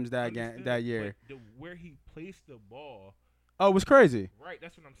 dimes that understood, that year. But where he placed the ball, Oh, it was crazy. right?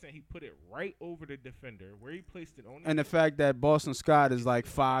 That's what I'm saying. He put it right over the defender, where he placed it on. And the fact that Boston Scott is like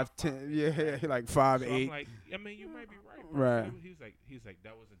 5'10", yeah, like 5'8". So I'm like, I mean, you might be right, bro. Right. He's like,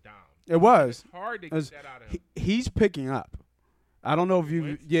 that was a dime. It was. It's hard to It was- get that out of him. He's picking up. I don't know if you,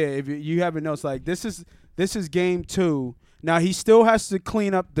 Wentz? if you haven't noticed. Like this is game 2. Now he still has to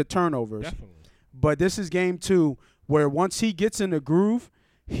clean up the turnovers, Definitely. but this is game 2 where once he gets in the groove,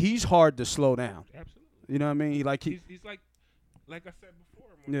 he's hard to slow down. Absolutely. You know what I mean? He's He's like I said before.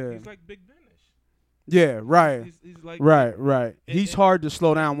 Yeah. He's like Big Benish. yeah, right, He's like right. And- He's and- hard to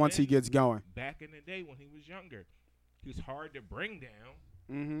slow down once he and gets going. Back in the day when he was younger, he was hard to bring down.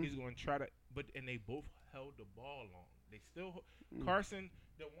 Mm-hmm. He's going to try to, and they both held the ball long. They still Mm. Carson,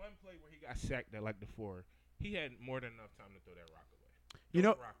 the one play where he got sacked at like the 4, he had more than enough time to throw that rock away. You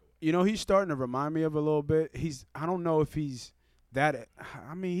Throw know- the rock away. You know, he's starting to remind me of a little bit. I don't know if he's that.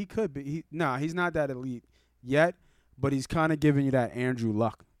 I mean, he could be. He's not that elite yet, but he's kind of giving you that Andrew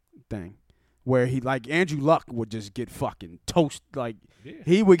Luck thing, where Andrew Luck would just get fucking toast. Like Yeah.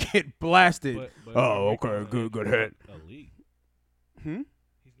 he would get blasted. But Oh, we're okay, calling good Andrew hit. Luck Elite. Hmm?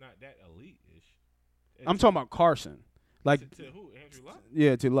 He's not that elite-ish. I'm talking about Carson. Like, to who? Andrew Luck?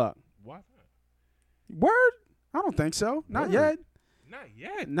 yeah, to Luck. Why not? Word? I don't think so. Not Word. yet. Not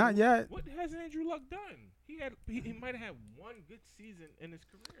yet. Not yet. What has Andrew Luck done? He might have had one good season in his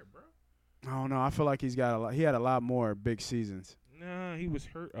career, bro. I don't know. I feel like he's got a lot. He had a lot more big seasons. Nah, he was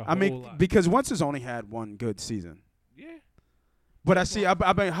hurt a I whole mean, lot. because Wentz has only had one good season. Yeah. But I see.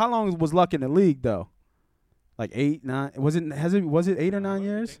 I mean, how long was Luck in the league though? Like 8, 9. Was it 8 or 9 I don't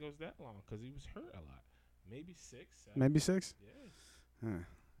years? think it was that long because he was hurt a lot. Maybe 6, 7. Maybe 6. Yeah. Huh.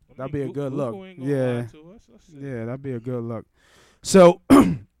 I That'd mean, be a good look. Google ain't gonna Yeah. lie to us. Let's see. Yeah, that'd be a good look. So,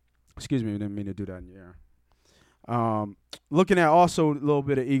 excuse me, I didn't mean to do that in your ear. Looking at also a little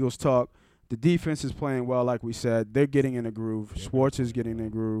bit of Eagles talk. The defense is playing well, like we said. They're getting in the groove. Yeah, Schwartz they're is getting in the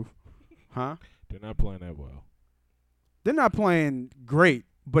groove. Huh? They're not playing that well. They're not playing great,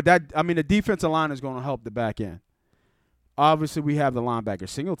 but the defensive line is going to help the back end. Obviously, we have the linebacker.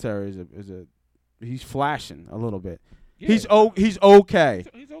 Singletary he's flashing a little bit. Yeah, He's okay,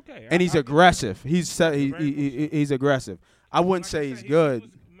 He's okay. and he's aggressive. He's aggressive. I wouldn't say he's good.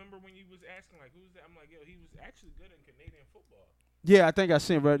 Remember when you was asking like who's that? I'm like, yo, he was actually good in Canadian football. Yeah, I think I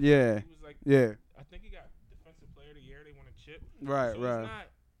seen. But yeah, He was like, yeah, I think he got defensive player of the year. They won a chip. right, So right. It's not,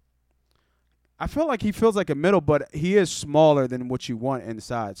 I feel like he feels like a middle, but he is smaller than what you want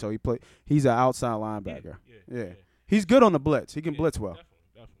inside. So he's an outside linebacker. Yeah. He's good on the blitz. He can blitz well.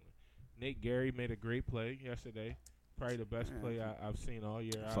 Definitely. Nate Gary made a great play yesterday. Probably the best play I've seen all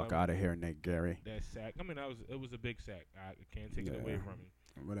year. Fuck out of here, Nick Gary. That sack. I mean, it was a big sack. I can't take it away from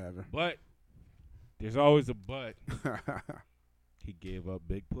him. Whatever. But there's always a but. He gave up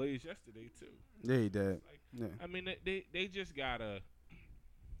big plays yesterday too. Yeah, he did. Like, Yeah. I mean, they just gotta.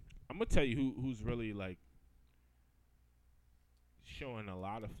 I'm gonna tell you who's really like showing a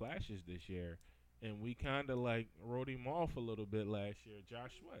lot of flashes this year, and we kind of like wrote him off a little bit last year.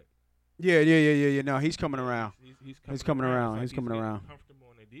 Josh Sweat. Yeah. No, he's coming around. He's coming around. It's He's coming getting around. Comfortable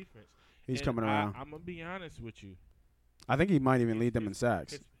on the defense. He's And coming around. I'm gonna be honest with you. I think he might even lead them in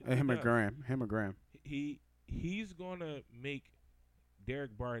sacks. He Him or does. Graham. He's gonna make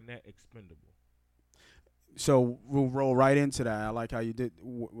Derek Barnett expendable. So we'll roll right into that. I like how you did,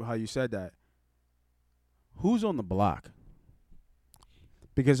 how you said that. Who's on the block?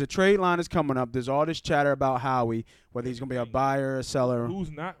 Because the trade line is coming up. There's all this chatter about Howie, whether he's going to be a buyer or a seller. Who's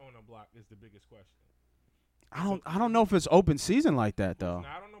not on the block is the biggest question. I don't know if it's open season like that, though. Who's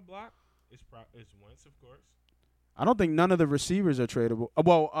not on the block? It's Wentz, of course. I don't think none of the receivers are tradable.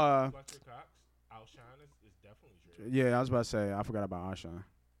 Fletcher Cox, Alshon is definitely tradable. Yeah, I was about to say, I forgot about Alshon.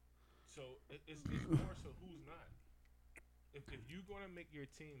 So it's more so who's not. If you're going to make your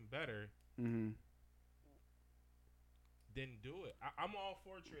team better, Mm-hmm. then do it. I'm all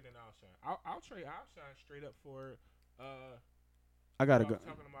for trading Alshon. I'll trade Alshon straight up for I got to I go. was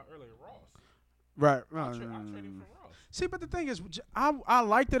talking about earlier, Ross. Right. I'll trade him for Ross. See, but the thing is, I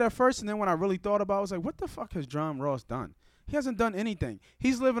liked it at first, and then when I really thought about it, I was like, what the fuck has John Ross done? He hasn't done anything.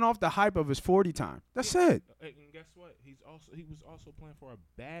 He's living off the hype of his 40 time. That's it. And guess what? He was also playing for a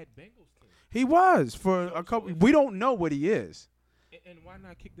bad Bengals team. He was for a couple. if- We don't know what he is. And why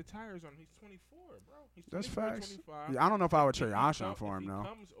not kick the tires on him? He's 24, bro. He's 24, That's facts. 25. Yeah, I don't know if I would If trade he Alshon for him, if though. he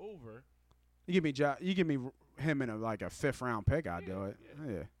comes over, You give me him in a 5th round pick, I'd do it.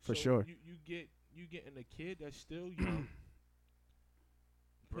 Yeah, for so sure. You getting a kid that's still young,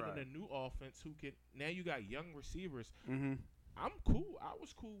 putting Right. a new offense who can. Now you got young receivers. Mm-hmm. I'm cool. I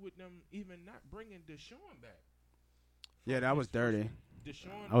was cool with them even not bringing Deshaun back. Yeah, that was dirty.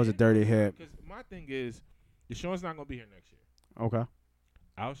 Deshaun. That was a dirty hit. Because my thing is, Deshaun's not gonna be here next year. Okay.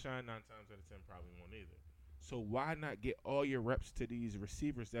 Alshon 9 times out of 10 probably won't either. So why not get all your reps to these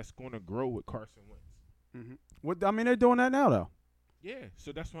receivers that's going to grow with Carson Wentz? Mm-hmm. What I mean, they're doing that now though. Yeah,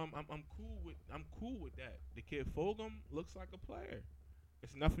 so that's why I'm cool with that. The kid Fulgham looks like a player.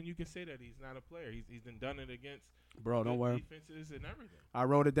 It's nothing you can say that he's not a player. He's done it against Bro, don't good worry. defenses and everything. I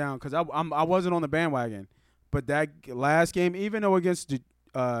wrote it down because I wasn't on the bandwagon, but that last game, even though against the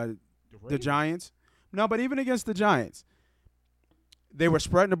Ravens, Giants, no, but even against the Giants, they were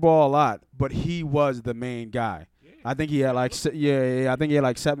spreading the ball a lot, but he was the main guy. yeah. I think he had I think he had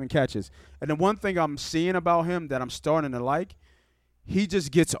like 7 catches. And the one thing I'm seeing about him that I'm starting to like, he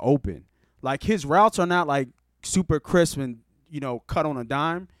just gets open. Like his routes are not like super crisp and cut on a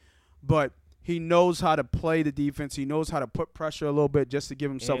dime, but he knows how to play the defense. He knows how to put pressure a little bit just to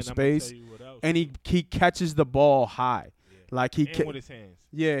give himself And I'm gonna space. tell you what else. And he catches the ball high. Yeah. Like he and with his hands.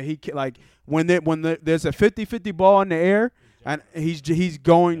 yeah, like when there's a 50-50 ball in the air and he's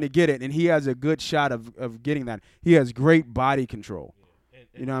going to get it, and he has a good shot of getting that. He has great body control. Yeah.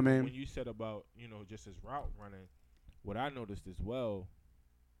 And You know what I mean? When you said about just his route running, what I noticed as well,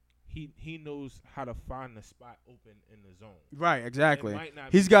 he knows how to find the spot open in the zone. Right, exactly. It might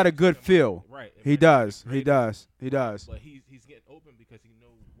not He's be got a the good greatest- feel. Right. it He might not be does. the He greatest, does. He does. But he's getting open because he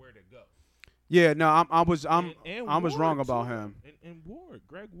knows where to go. Yeah, no, I was And I was wrong Ward, about too. him. And Ward,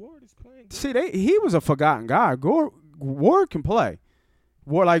 Greg Ward is playing good. See, he was a forgotten guy. Ward can play.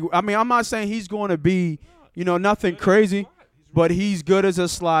 Ward, I'm not saying he's going to be, nothing Good as a crazy, slot. but really he's good as a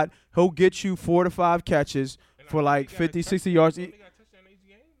slot. He'll get you 4 to 5 catches And I for think like he got a 50, touch- 60 yards. He got a touchdown each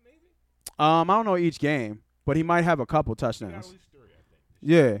game, maybe? I don't know each game, but he might have a couple He got at touchdowns. least 3, I think.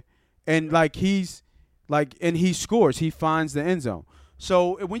 Yeah, and and he scores. He finds the end zone.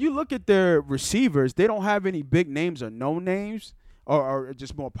 So when you look at their receivers, they don't have any big names or no names, or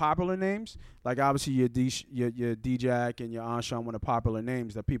just more popular names. Like obviously your D-Jack and your Anshawn, one of the popular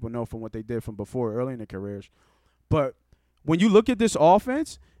names that people know from what they did from before, early in their careers. But when you look at this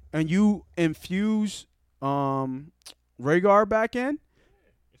offense and you infuse Rhaegar back in,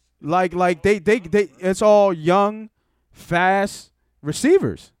 like they it's all young, fast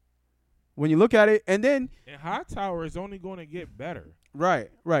receivers. When you look at it, and then And Hightower is only going to get better. right.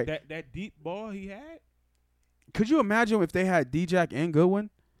 That deep ball he had, Could you imagine if they had D-Jack and Goodwin?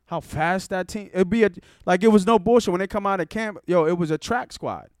 How fast that team? It'd be it was no bullshit when they come out of camp. Yo, it was a track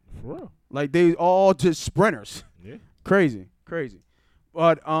squad. for real. Like they all just sprinters. Yeah. Crazy.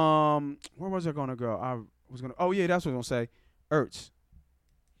 But where was I gonna go? I was gonna. Oh yeah, that's what I was gonna say. Ertz.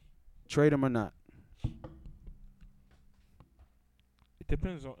 Trade him or not? It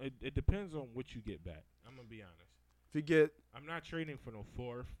depends on it depends on what you get back. I'm gonna be honest. If you get, I'm not trading for no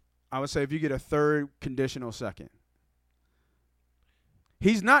 4th. I would say if you get a 3rd conditional 2nd.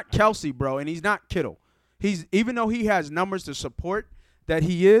 He's not Kelsey, bro, and he's not Kittle. Even though he has numbers to support that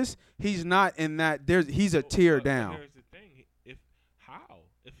he is, he's not in that. He's a tier But down. Here's the thing: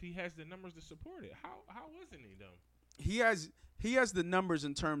 if he has the numbers to support it, how isn't he though? He has the numbers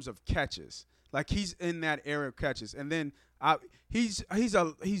in terms of catches. Like he's in that area of catches, and then he's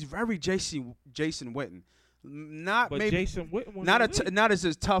very Jason Witten. Not But maybe Jason Witten was not elite. not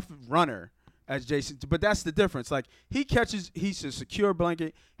as tough runner as Jason, but that's the difference. Like he catches, he's a secure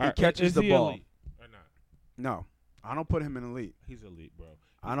blanket. He Alright, catches is the he ball. elite or not? No, I don't put him in elite. He's elite, bro.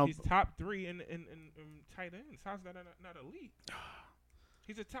 I don't. He's top 3 in tight ends. How's that not elite?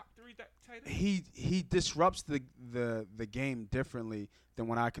 He's a top 3 tight end. He disrupts the game differently than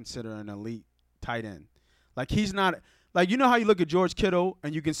what I consider an elite tight end. Like he's not like you know how you look at George Kittle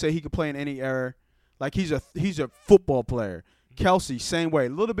and you can say he could play in any era. Like he's a football player. Kelsey, same way, a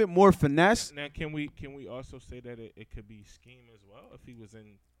little bit more finesse. Now, can we also say that it could be scheme as well? If he was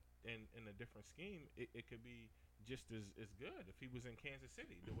in a different scheme, it could be just as good. If he was in Kansas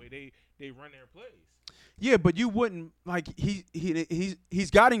City, the way they run their plays. Yeah, but you wouldn't like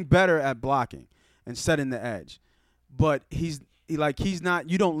he's gotten better at blocking and setting the edge, but he's not.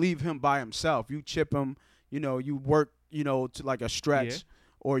 You don't leave him by himself. You chip him. You know, you work. You know, to like a stretch,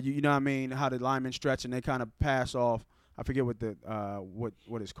 or you know what I mean, how the linemen stretch and they kind of pass off. I forget what the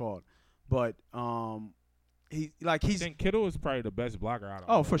what it's called, but I think Kittle is probably the best blocker out of.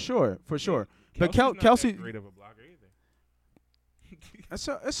 Oh, for sure. But Kelsey's Kelsey, not that great of a blocker either. I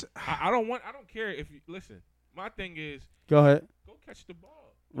don't care if you listen. My thing is, go ahead. Go catch the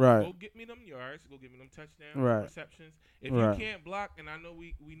ball. Right. Go get me them yards. Go get me them touchdowns. Right. Receptions. If you can't block, and I know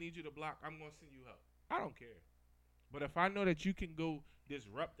we need you to block, I'm gonna send you help. I don't care. But if I know that you can go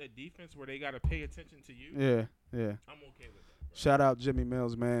disrupt a defense where they got to pay attention to you, yeah, I'm okay with that. Bro. Shout out Jimmy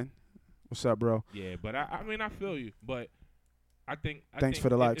Mills, man. What's up, bro? Yeah, but I mean I feel you, but I think Thanks for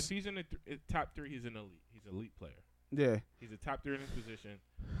the likes. If he's in the top 3, he's an elite. He's an elite player. Yeah, he's a top 3 in his position,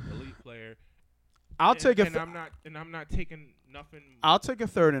 elite player. I'm not taking nothing. I'll take a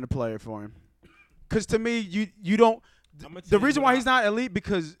third in a player for him, because to me you don't. The reason why he's not elite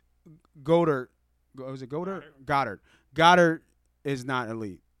because Goddard. Was it Goddard? Goddard is not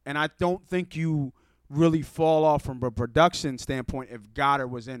elite. And I don't think you really fall off from a production standpoint if Goddard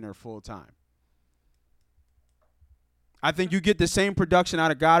was in there full time. I think you get the same production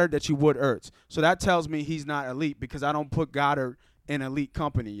out of Goddard that you would Ertz. So that tells me he's not elite because I don't put Goddard in elite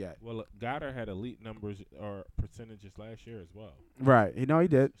company yet. Well, Goddard had elite numbers or percentages last year as well. Right. You know he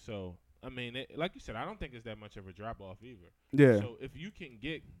did. So, I mean, like you said, I don't think it's that much of a drop-off either. Yeah. So if you can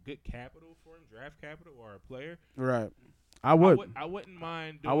get good capital for him, draft capital or a player. Right. I wouldn't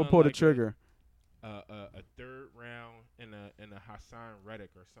mind doing I would pull like the trigger. A third round in a Hassan Reddick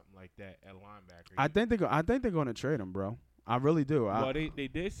or something like that at linebacker. I think they're going to trade him, bro. I really do. Well, they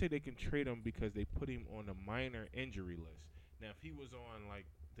did say they can trade him because they put him on a minor injury list. Now, if he was on like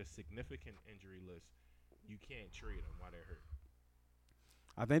the significant injury list, you can't trade him while they're hurt.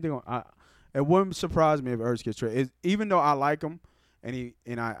 I think they're going. It wouldn't surprise me if Ertz gets traded. Even though I like him,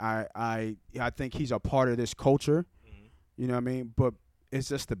 I think he's a part of this culture. Mm-hmm. You know what I mean? But it's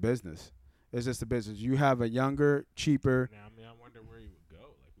just the business. It's just the business. You have a younger, cheaper. Now, I mean, I wonder where he would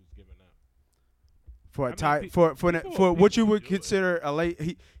go. Like, who's giving up for what you would consider a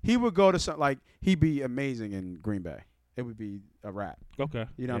late. He would go to something like he'd be amazing in Green Bay. It would be a wrap. Okay.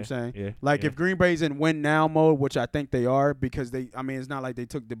 You know what I'm saying? Yeah. Like if Green Bay's in win now mode, which I think they are, because it's not like they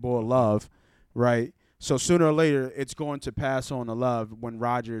took the ball love, right? So sooner or later, it's going to pass on the love when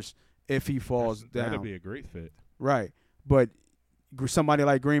Rodgers, if he falls down. That'd be a great fit. Right. But somebody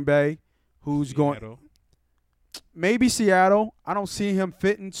like Green Bay, who's Seattle. going, maybe Seattle. I don't see him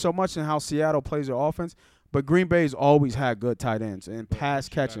fitting so much in how Seattle plays their offense, but Green Bay's always had good tight ends and pass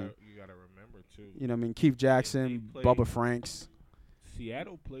catching. You got to remember, too. You know what I mean? Keith Jackson, Bubba Franks.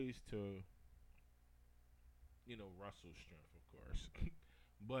 Seattle plays to, Russell's strength, of course.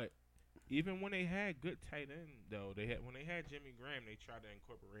 But even when they had good tight end, though, when they had Jimmy Graham, they tried to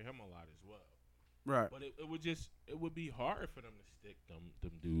incorporate him a lot as well. Right. But it would be hard for them to stick them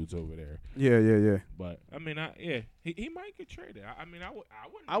dudes over there. Yeah. But I mean, he might get traded. I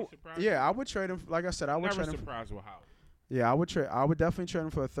wouldn't be surprised. Yeah, I would trade him. Like I said, I would trade him. Never surprised with Howard. Yeah, I would definitely trade him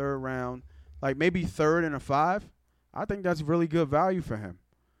for a third round, like maybe third and a 5. I think that's really good value for him,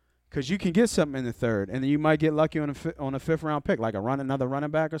 because you can get something in the third, and then you might get lucky on a 5th round pick, like another running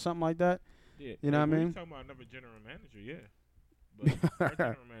back or something like that. Yeah, you know what I mean? Talking about another general manager, yeah. But our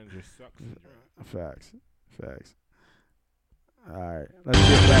general manager sucks. Facts. All right, let's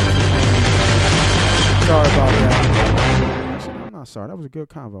get back to Sorry about that. Actually, I'm not sorry. That was a good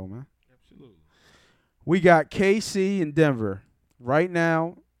convo, man. Absolutely. We got KC and Denver. Right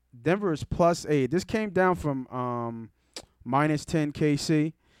now, Denver is +8. This came down from -10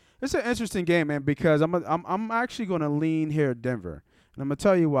 KC. It's an interesting game, man, because I'm actually going to lean here at Denver, and I'm going to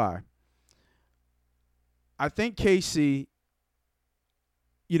tell you why. I think KC,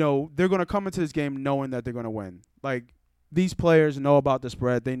 they're going to come into this game knowing that they're going to win. Like, these players know about the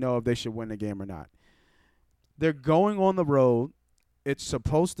spread. They know if they should win the game or not. They're going on the road. It's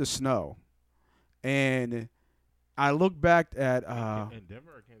supposed to snow. And I look back at in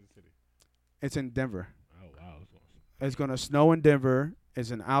Denver or Kansas City? It's in Denver. Oh, wow. It's going to snow in Denver.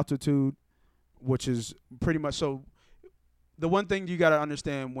 It's an altitude, which is pretty much so. the one thing you got to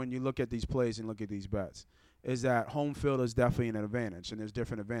understand when you look at these plays and look at these bets is that home field is definitely an advantage, and there's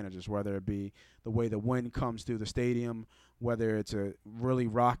different advantages, whether it be the way the wind comes through the stadium, whether it's a really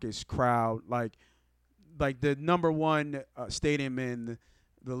raucous crowd. Like the number one stadium in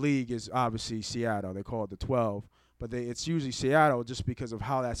the league is obviously Seattle. They call it the 12, but it's usually Seattle just because of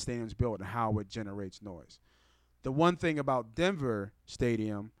how that stadium's built and how it generates noise. The one thing about Denver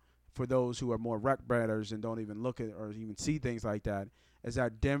Stadium, for those who are more rec bettors and don't even look at or even see things like that, is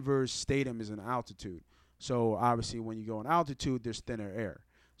that Denver's stadium is in altitude. So obviously when you go in altitude, there's thinner air.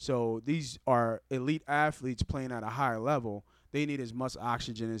 So these are elite athletes playing at a higher level. They need as much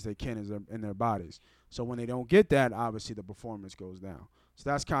oxygen as they can in their bodies. So when they don't get that, obviously the performance goes down. So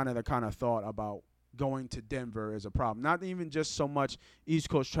that's kind of the thought about going to Denver is a problem. Not even just so much East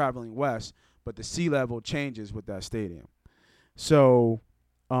Coast traveling west, but the sea level changes with that stadium. So,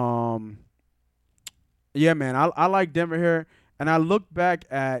 yeah, man, I like Denver here. And I look back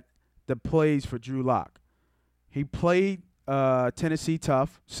at the plays for Drew Lock. He played Tennessee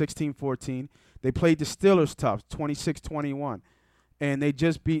tough, 16-14. They played the Steelers tough, 26-21. And they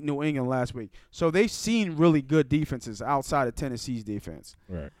just beat New England last week. So they've seen really good defenses outside of Tennessee's defense.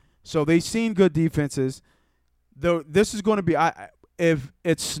 Right. So they've seen good defenses. Though this is going to be if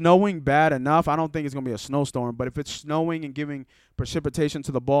it's snowing bad enough, I don't think it's going to be a snowstorm, but if it's snowing and giving precipitation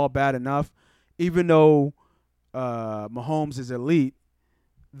to the ball bad enough, even though Mahomes is elite,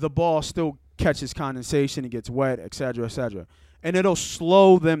 the ball still catches condensation and gets wet, et cetera, et cetera. And it'll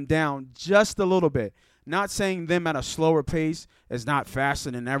slow them down just a little bit. Not saying them at a slower pace is not faster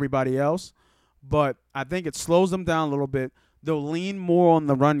than everybody else, but I think it slows them down a little bit. They'll lean more on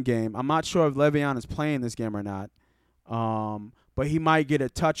the run game. I'm not sure if Le'Veon is playing this game or not, but he might get a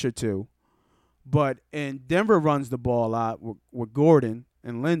touch or two. And Denver runs the ball a lot with Gordon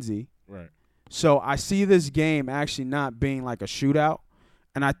and Lindsey. Right. So I see this game actually not being like a shootout,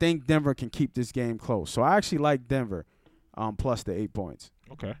 and I think Denver can keep this game close. So I actually like Denver plus the 8 points.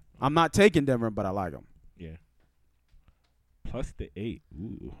 Okay. I'm not taking Denver, but I like them. Yeah. Plus the 8.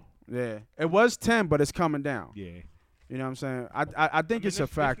 Ooh. Yeah. It was 10, but it's coming down. Yeah. You know what I'm saying? I think it's a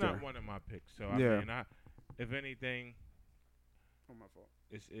factor. It's not one of my picks. So, if anything, my fault.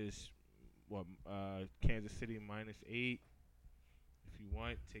 It's Kansas City -8. If you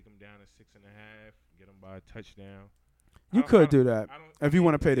want, take them down to 6.5. Get them by a touchdown. You could do that if you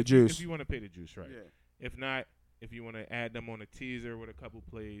want to pay the juice. If you want to pay the juice, right. Yeah. If not, if you want to add them on a teaser with a couple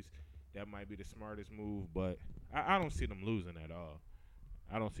plays, that might be the smartest move. But I don't see them losing at all.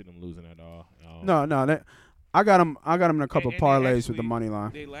 No. I got them in a couple and parlays with the money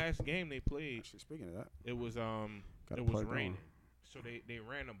line. Their last game they played. Actually, speaking of that, it was raining, so they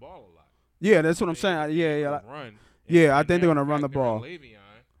ran the ball a lot. Yeah, that's what I'm saying. Yeah. Run. I think they're gonna run the ball.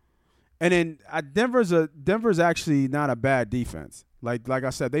 And then Denver's actually not a bad defense. Like I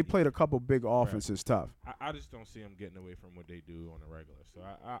said, they played a couple big offenses tough. I just don't see them getting away from what they do on the regular. So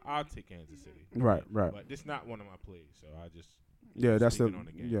I'll take Kansas City. Right. But it's not one of my plays, so I just that's on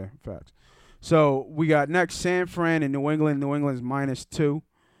the game. Facts. So we got next San Fran and New England. New England's -2.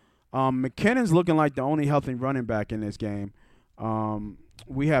 McKinnon's looking like the only healthy running back in this game.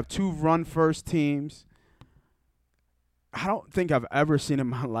 We have two run-first teams. I don't think I've ever seen in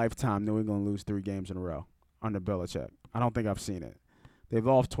my lifetime New England lose 3 games in a row under Belichick. I don't think I've seen it. They've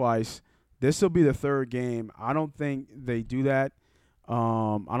lost twice. This will be the 3rd game. I don't think they do that.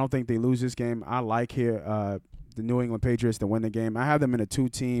 I don't think they lose this game. I like the New England Patriots to win the game. I have them in a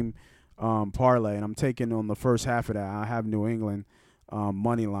 2-team parlay, and I'm taking on the first half of that. I have New England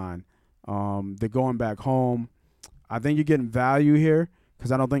money line. They're going back home. I think you're getting value here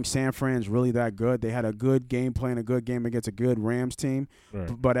because I don't think San Fran's really that good. They had a good game playing a good game against a good Rams team.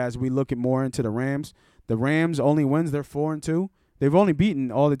 Right. But as we look at more into the Rams only wins. They're 4-2. They've only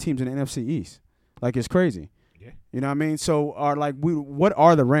beaten all the teams in the NFC East. Like, it's crazy. Yeah. You know what I mean? So what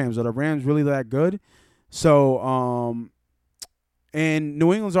are the Rams? Are the Rams really that good? So and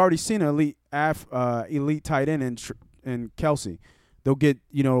New England's already seen an elite tight end in Kelsey. They'll get,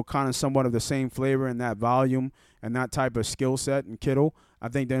 kind of somewhat of the same flavor and that volume and that type of skill set in Kittle. I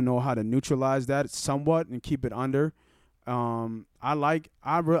think they know how to neutralize that somewhat and keep it under. I like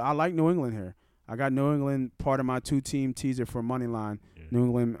New England here. I got New England part of my 2-team teaser for money line. Yeah. New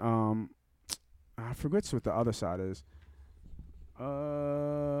England. I forget what the other side is.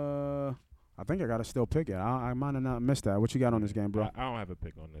 I think I got to still pick it. I might have not missed that. What you got on this game, bro? I don't have a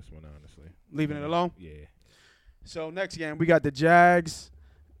pick on this one, honestly. Leaving it alone? Yeah. So, next game, we got the Jags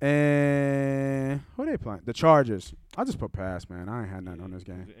and who are they playing? The Chargers. I just put pass, man. I ain't had nothing on this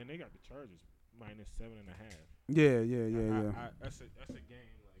game. And they got the Chargers -7.5. Yeah. That's a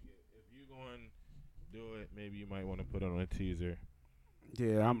game. Like, if you going do it. Maybe you might want to put it on a teaser.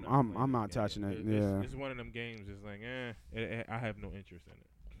 Yeah, I'm playing not that game. touching it. Yeah. It's one of them games. It's like, I have no interest in it.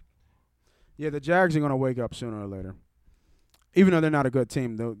 Yeah, the Jags are going to wake up sooner or later. Even though they're not a good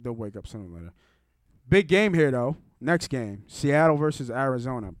team, they'll wake up sooner or later. Big game here, though. Next game, Seattle versus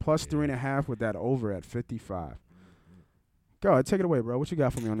Arizona. Plus 3.5 with that over at 55. Go ahead, take it away, bro. What you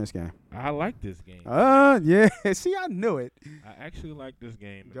got for me on this game? I like this game. Yeah. See, I knew it. I actually like this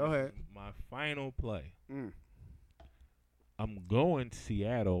game. Go This ahead. is my final play. Mm. I'm going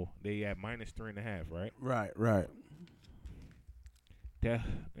Seattle. They at minus 3.5, right? Right. The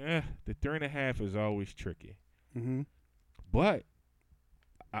 3.5 is always tricky, Mm-hmm. but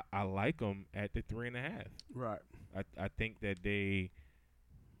I like them at the 3.5. Right. I think that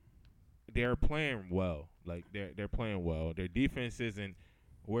they're playing well. Like they're playing well. Their defense isn't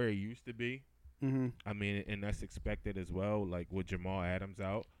where it used to be. Mm-hmm. I mean, and that's expected as well. Like with Jamal Adams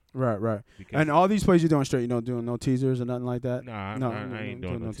out. Right. Because And all these plays you're doing straight. You don't doing no teasers or nothing like that. Nah, No, I ain't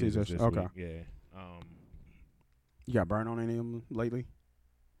doing no teasers. teasers this Okay. week. Yeah. You got burn on any of them lately?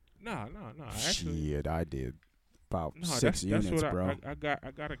 No. Actually, Shit, I did about no. 6 That's units, what bro. I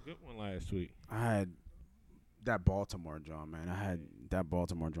got a good one last week. I had that Baltimore John, man. I had that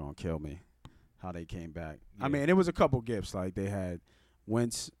Baltimore John kill me. How they came back. Yeah. I mean, it was a couple gifts. Like they had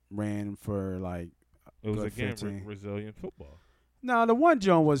Wentz ran for like It was good again 15. resilient football. No, the one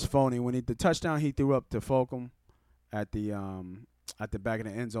John was phony when the touchdown he threw up to Fulgham at the back of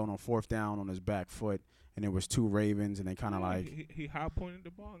the end zone on 4th down on his back foot, and it was 2 Ravens, and they kind of like he high pointed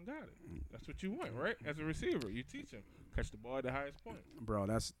the ball and got it. That's what you want, right? As a receiver, you teach him catch the ball at the highest point. bro,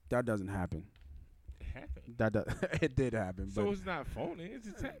 that doesn't happen. It happened. It did happen. So but it's not phony. It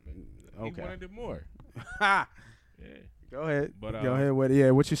just happened. Okay. He wanted it more. ha! Yeah. Go ahead. But, Go ahead.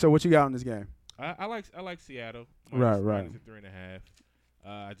 What you got in this game? I like Seattle. Right. Minus a 3.5.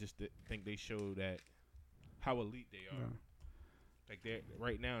 I just think they show that how elite they are. Yeah. Like they're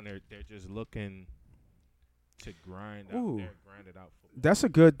right now, they're just looking to grind out. Ooh. They're grinded out football. That's a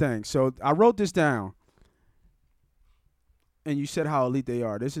good thing. So I wrote this down, and you said how elite they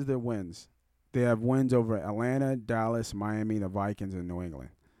are. This is their wins. They have wins over Atlanta, Dallas, Miami, the Vikings, and New England.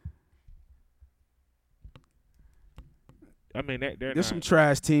 I mean, they're There's not some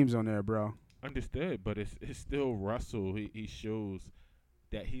trash teams on there, bro. understood, but it's still Russell. He shows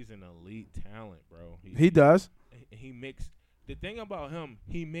that he's an elite talent, bro. He does. He makes the thing about him.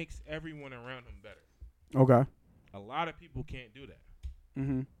 He makes everyone around him better. Okay. A lot of people can't do that.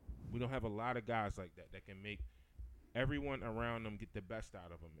 Mm-hmm. We don't have a lot of guys like that can make everyone around them get the best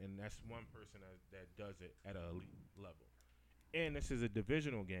out of them, and that's one person that does it at an elite level. And this is a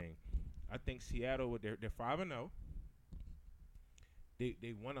divisional game. I think Seattle, they're 5-0.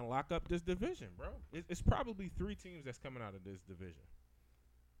 They want to lock up this division, bro. It's probably 3 teams that's coming out of this division.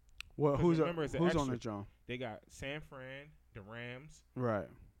 Well, 'Cause who's remember, it's an on extra. the John? They got San Fran, the Rams, Right.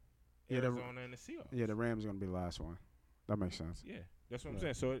 Yeah, Arizona, and the Seahawks. Yeah, the Rams are gonna be the last one. That makes sense. Yeah, that's what I'm Right.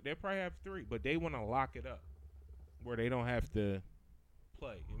 saying. So they probably have 3, but they want to lock it up where they don't have to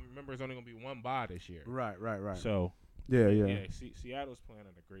play. And remember, it's only going to be 1 bye this year. Right. So, Yeah. Seattle's playing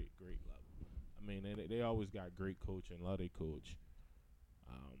at a great level. I mean, they always got great coaching, love their coach.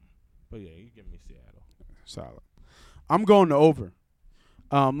 But, yeah, you give me Seattle. Solid. I'm going to over.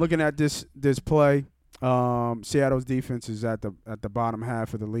 Looking at this play, Seattle's defense is at the bottom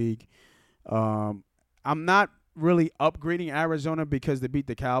half of the league. I'm not really upgrading Arizona because they beat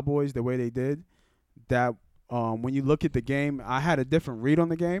the Cowboys the way they did. That when you look at the game, I had a different read on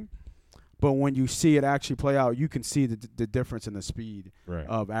the game, but when you see it actually play out, you can see the difference in the speed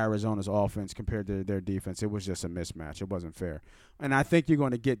of Arizona's offense compared to their defense. It was just a mismatch. It wasn't fair. And I think you're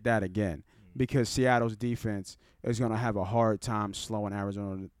going to get that again because Seattle's defense is going to have a hard time slowing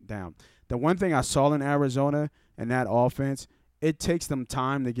Arizona down. The one thing I saw in Arizona and that offense, it takes them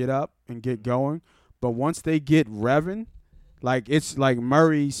time to get up and get going. But once they get revving, like it's like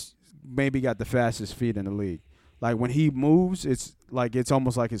Murray's maybe got the fastest feet in the league. Like when he moves, it's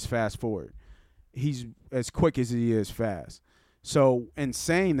almost like his fast forward. He's as quick as he is fast. So in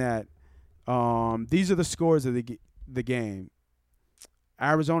saying that, these are the scores of the game.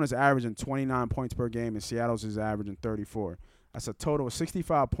 Arizona's averaging 29 points per game, and Seattle's is averaging 34. That's a total of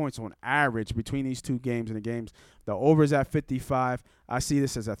 65 points on average between these 2 games. And the games, the over is at 55. I see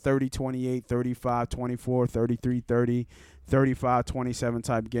this as a 30-28, 35-24, 33-30, 35-27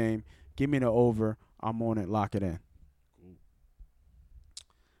 type game. Give me the over. I'm on it. Lock it in.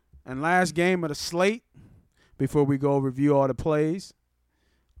 And last game of the slate, before we go review all the plays.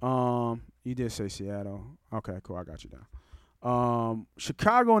 You did say Seattle. Okay, cool. I got you down.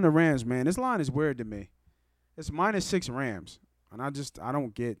 Chicago and the Rams, man. This line is weird to me. It's -6 Rams, and I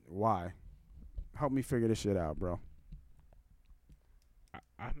don't get why. Help me figure this shit out, bro.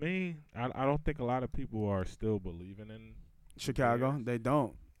 I mean, I don't think a lot of people are still believing in Chicago, Bears. they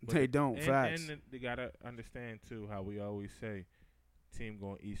don't. But They don't. Facts. And they gotta understand too how we always say, team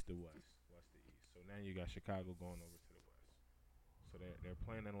going east to west, west to east. So now you got Chicago going over to the west. So they're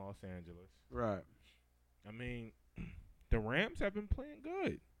playing in Los Angeles. Right. I mean, the Rams have been playing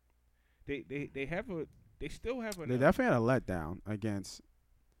good. They still have a. They definitely had a letdown against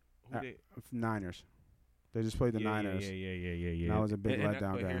who they, Niners. They just played the Niners. Yeah. That was a big And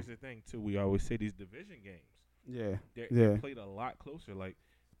letdown but game. here's the thing too. We always say these division games. Yeah. They're played a lot closer. Like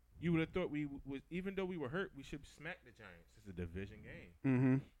you would have thought we was, even though we were hurt, we should smack the Giants. It's a division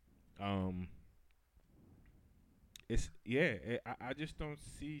game. Mm-hmm. I just don't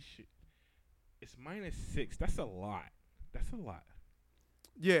see. It's -6. That's a lot.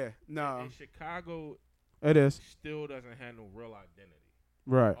 Yeah. No. And Chicago It is. still doesn't have no real identity.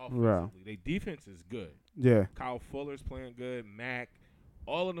 Right. Offensively, Right. their defense is good. Yeah. Kyle Fuller's playing good. Mack,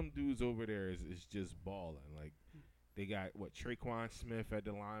 all of them dudes over there is just balling. Like they got Traquan Smith at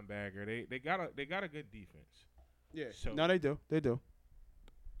the linebacker. They got a good defense. Yeah. So- No, they do. They do.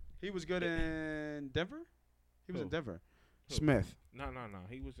 He was good in Denver. He was in Who? Denver. Who? Smith. No.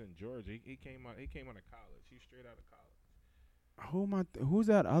 He was in Georgia. He came out of college. He was straight out of college. Who's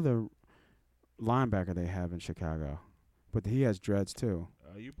that other linebacker they have in Chicago? But he has dreads too.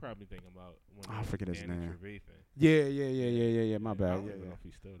 You probably thinking about when I forget his Danny name. Trevathan. Yeah. My I bad. don't Yeah. know if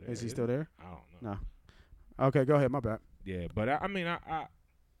he's still there. Is he still there? I don't know. No. Okay, go ahead. My bad. Yeah, but I mean, I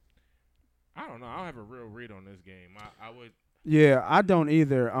don't know. I don't have a real read on this game. I would. Yeah, I don't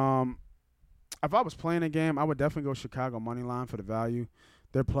either. If I was playing a game, I would definitely go Chicago money line for the value.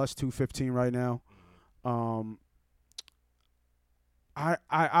 They're plus 215 right now.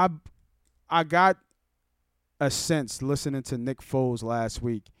 I got a sense listening to Nick Foles last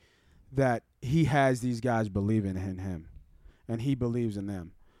week that he has these guys believing in him, and he believes in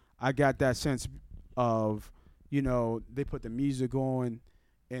them. I got that sense of, they put the music on,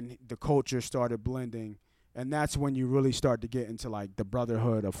 and the culture started blending, and that's when you really start to get into like the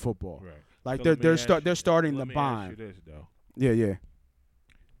brotherhood of football. Right. Like So they're let me starting let to me bond. ask you this though: Yeah.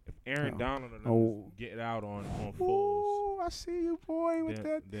 if Aaron Donald and Oh. them get out on Foles, Ooh, I see you, boy, with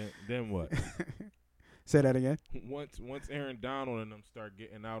that. then what? Say that again. Once Aaron Donald and them start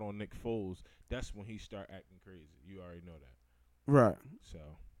getting out on Nick Foles, that's when he start acting crazy. You already know that. Right. So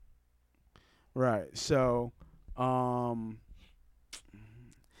Right. So,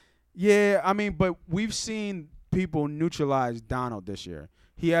 yeah, I mean, but we've seen people neutralize Donald this year.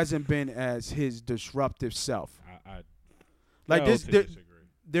 He hasn't been as his disruptive self. I Like fail to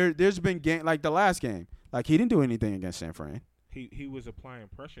disagree. there's been game like the last game. Like he didn't do anything against San Fran. He was applying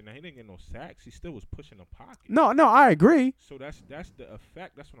pressure. Now he didn't get no sacks. He still was pushing the pocket. No, I agree. So that's the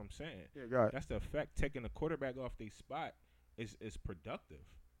effect. That's what I'm saying. Yeah, go ahead. That's the effect. Taking the quarterback off their spot is productive.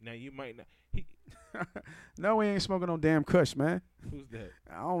 Now you might not. No, we ain't smoking no damn Kush, man. Who's that?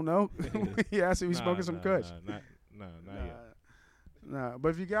 I don't know. He asked if we smoking some Kush. Not yet. Nah, but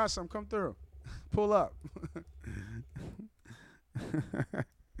if you got some, come through. Pull up.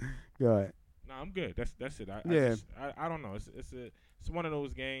 Go ahead. No, I'm good. That's it. Yeah. I don't know. It's one of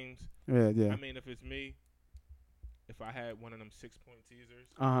those games. Yeah. I mean, if it's me, if I had one of them 6-point teasers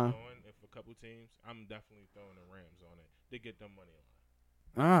Uh-huh. going, if a couple teams, I'm definitely throwing the Rams on it. They get them money line.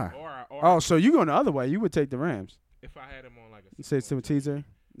 Ah. Or So you going the other way? You would take the Rams. if I had them on like a Say it's a 6-point teaser.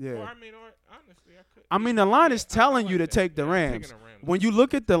 Yeah. Or honestly, I could. I mean, the line is I telling like you to that. take the Yeah, I'm Rams. taking the Rams. When you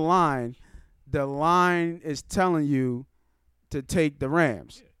look at the line is telling you to take the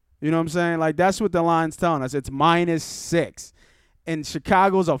Rams. Yeah. You know what I'm saying? Like that's what the line's telling us. It's -6, and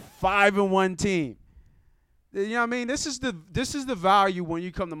Chicago's a 5-1 team. You know what I mean? This is the value when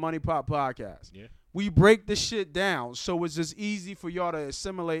you come to Money Pop Podcast. Yeah. We break the shit down so it's just easy for y'all to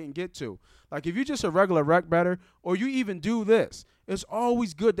assimilate and get to. Like if you're just a regular rec better or you even do this, it's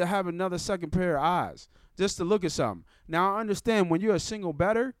always good to have another second pair of eyes just to look at something. Now I understand when you're a single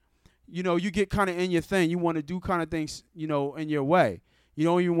better, you get kind of in your thing. You want to do kind of things, in your way. You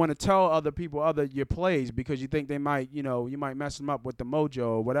don't even want to tell other people your plays because you think they might, you might mess them up with the mojo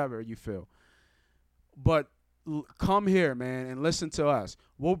or whatever you feel. But come here, man, and listen to us.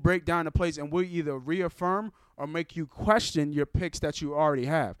 We'll break down the plays, and we'll either reaffirm or make you question your picks that you already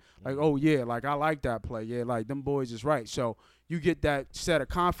have. Like, oh, yeah, like I like that play. Yeah, like them boys is right. So you get that set of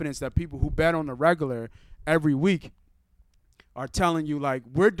confidence that people who bet on the regular every week are telling you, like,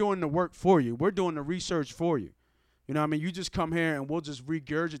 we're doing the work for you. We're doing the research for you. You know what I mean? You just come here and we'll just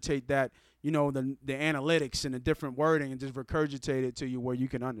regurgitate that, the analytics and the different wording and just regurgitate it to you where you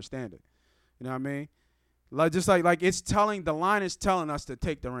can understand it. You know what I mean? Like just like it's the line is telling us to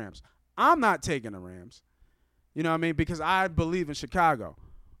take the Rams. I'm not taking the Rams. You know what I mean? Because I believe in Chicago.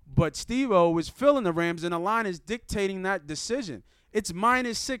 But Steve-O is filling the Rams, and the line is dictating that decision. It's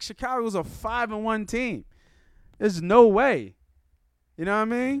 -6. Chicago's a 5-1 team. There's no way. You know what I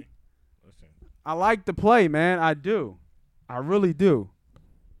mean? Listen. I like the play, man. I do. I really do.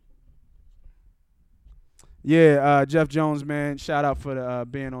 Yeah, Jeff Jones, man. Shout out for the,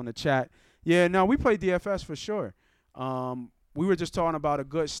 being on the chat. Yeah, no, we play DFS for sure. We were just talking about a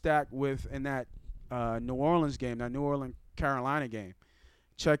good stack in that New Orleans game, that New Orleans-Carolina game.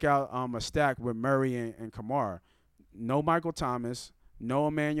 Check out a stack with Murray and Kamara. No Michael Thomas, no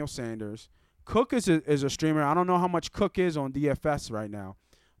Emmanuel Sanders. Cook is a streamer. I don't know how much Cook is on DFS right now,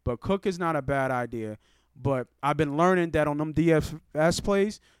 but Cook is not a bad idea. But I've been learning that on them DFS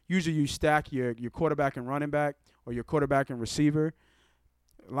plays, usually you stack your quarterback and running back or your quarterback and receiver.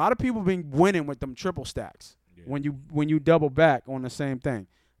 A lot of people been winning with them triple stacks when you double back on the same thing.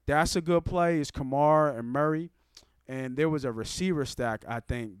 That's a good play. It's Kamara and Murray. And there was a receiver stack, I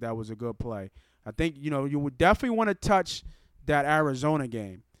think, that was a good play. I think, you would definitely want to touch that Arizona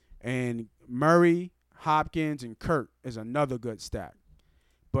game. And Murray, Hopkins, and Kirk is another good stack.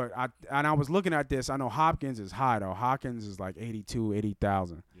 But I was looking at this. I know Hopkins is high, though. Hopkins is like 82,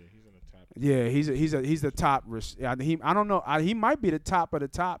 80,000. Yeah, he's in the top. Yeah, he's the top. I don't know. He might be the top of the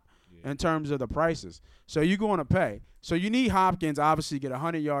top in terms of the prices. So you're going to pay. So you need Hopkins, obviously, to get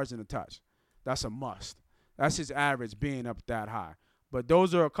 100 yards and a touch. That's a must. That's his average being up that high. But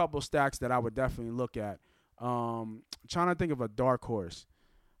those are a couple stacks that I would definitely look at. Trying to think of a dark horse.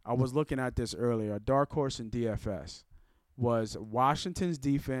 I was looking at this earlier. A dark horse in DFS was Washington's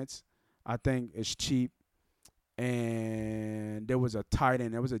defense. I think is cheap. And there was a tight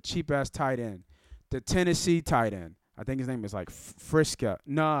end. There was a cheap-ass tight end. The Tennessee tight end. I think his name is like Friska.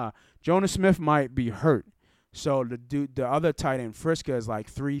 Nah, Jonas Smith might be hurt. So the other tight end, Friska, is like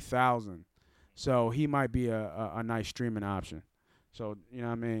 3,000. So he might be a nice streaming option. So, you know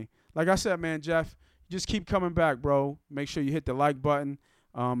what I mean? Like I said, man, Jeff, just keep coming back, bro. Make sure you hit the like button.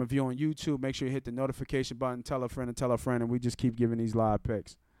 If you're on YouTube, make sure you hit the notification button. Tell a friend, and we just keep giving these live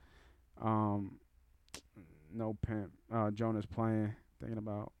picks. No pimp. Jonas playing. Thinking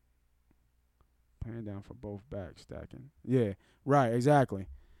about paying down for both backs, stacking. Yeah, right, exactly.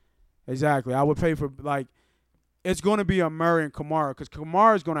 I would pay for, like, it's going to be a Murray and Kamara because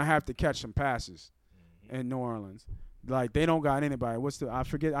Kamara is going to have to catch some passes in New Orleans. Like, they don't got anybody. I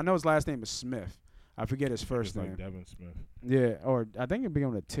forget. I know his last name is Smith. I forget his first name. Like Devin Smith. Yeah, or I think it'd be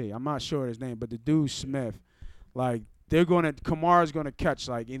on a T. I'm not sure his name, but the dude Smith, like, Kamara's going to catch,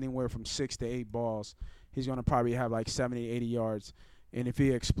 like, anywhere from 6 to 8 balls. He's going to probably have, like, 70, 80 yards. And if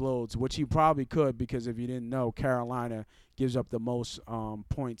he explodes, which he probably could because if you didn't know, Carolina gives up the most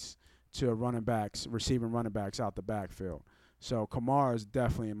points to receiving running backs out the backfield. So Kamara is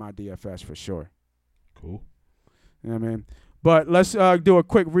definitely in my DFS for sure. Cool. You know what I mean? But let's do a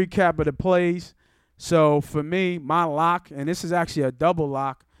quick recap of the plays. So for me, my lock, and this is actually a double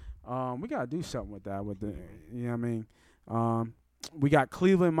lock. We got to do something with that. You know what I mean? We got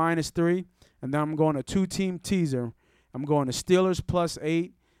Cleveland -3, and then I'm going a 2-team teaser. I'm going to Steelers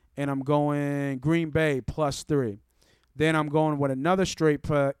 +8, and I'm going Green Bay +3. Then I'm going with another straight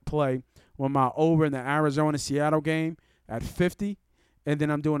play with my over in the Arizona-Seattle game at 50. And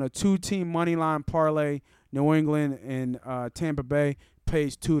then I'm doing a 2-team money line parlay, New England and Tampa Bay,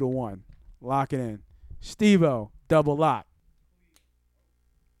 pays 2-1. Lock it in. Steve-O, double lock.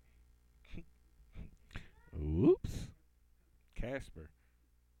 Oops. Casper.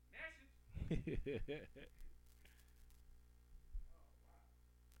 Never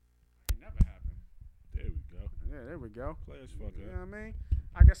happened. There we go. Yeah, there we go. Players fuck up. You know what I mean?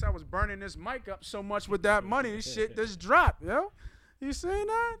 I guess I was burning this mic up so much with that money. This shit just dropped, yo. You seen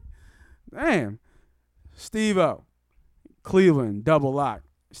that? Damn. Steve-O. Cleveland, double lock.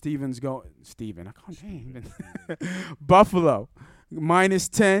 Steven, I can't even. Buffalo,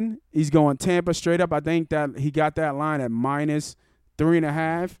 -10. He's going Tampa straight up. I think that he got that line at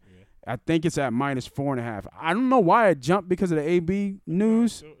 -3.5. Yeah. I think it's at -4.5. I don't know why it jumped because of the AB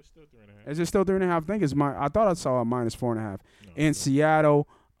news. It's still 3.5. Is it still 3.5? I think it's I thought I saw a -4.5. No, in Seattle,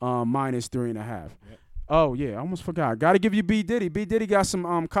 -3.5. Yep. Oh yeah, I almost forgot. Got to give you B Diddy. B Diddy got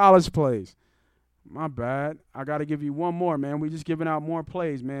some college plays. My bad. I got to give you one more, man. We just giving out more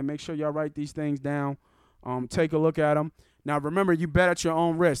plays, man. Make sure y'all write these things down. Take a look at them. Now, remember, you bet at your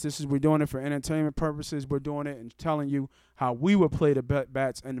own risk. We're doing it for entertainment purposes. We're doing it and telling you how we would play the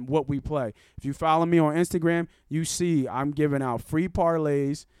bets and what we play. If you follow me on Instagram, you see I'm giving out free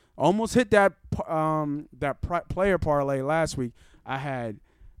parlays. Almost hit that player parlay last week. I had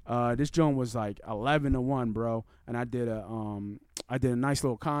This joint was like 11-1, bro. And I did a nice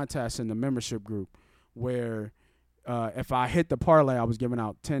little contest in the membership group where if I hit the parlay, I was giving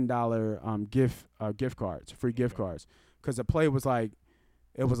out $10 gift cards, free gift cards, because the play was like,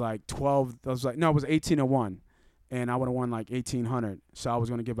 it was like 12. I was like, no, it was 18-1, and I would have won like 1,800. So I was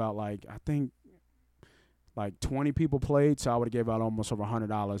gonna give out like, I think like 20 people played, so I would have gave out almost over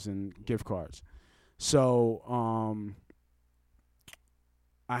 $100 in gift cards. So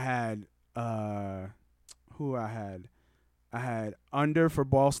I had who I had under for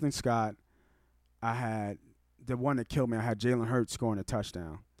Boston Scott. I had the one that killed me. I had Jalen Hurts scoring a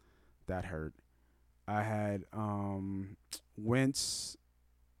touchdown. That hurt. I had Wentz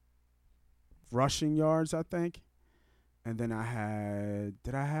rushing yards, I think. And then I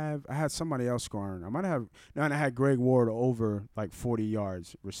had somebody else scoring. And I had Greg Ward over like 40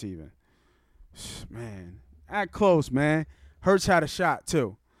 yards receiving. Man, at close, man. Hurts had a shot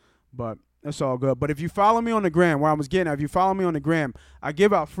too, but that's all good. But if you follow me on the gram, where I was getting at, if you follow me on the gram, I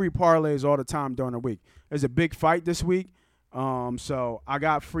give out free parlays all the time during the week. There's a big fight this week, so I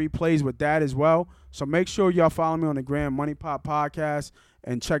got free plays with that as well. So make sure y'all follow me on the gram, Money Pop Podcast,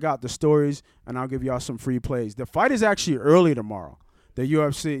 and check out the stories, and I'll give y'all some free plays. The fight is actually early tomorrow. The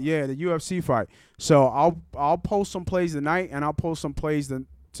UFC fight. So I'll post some plays tonight, and I'll post some plays in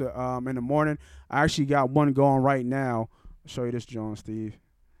the morning. I actually got one going right now. I'll show you this, John, Steve,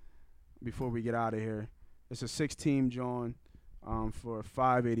 before we get out of here. It's a 6-team, John, for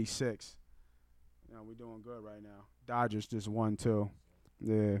 586. Yeah, we're doing good right now. Dodgers just won, too.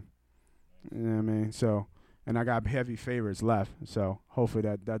 Yeah. You know what I mean? So, and I got heavy favorites left. So, hopefully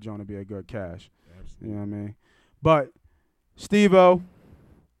that joint will be a good cash. Absolutely. You know what I mean? But, Steve-O,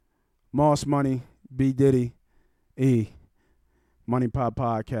 Moss Money, B. Diddy, E. Money Pop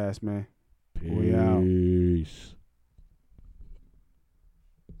Podcast, man. Peace. We out.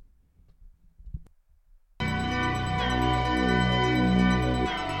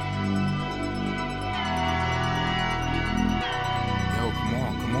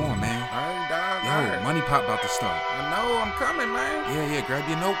 Money Pop about to start. I know, I'm coming, man. Yeah, grab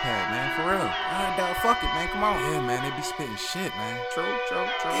your notepad, man, for real. Alright, dog, fuck it, man, come on. Yeah, man, they be spitting shit, man. True.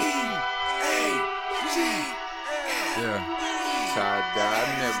 Yeah.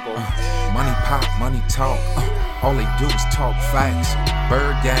 Nigga. Money Pop, money talk. All they do is talk facts.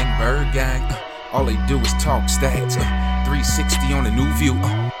 Bird gang. All they do is talk stats. 360 on the new view.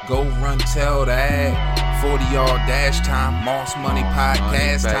 Go run, tell that. 40-yard dash time. Moss Money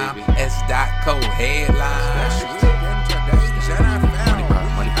Podcast time. S.co headline.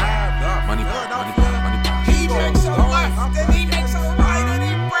 Money Pop. He makes a left and he makes a right and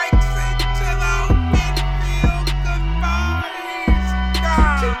he breaks it to the midfield. Goodbyes.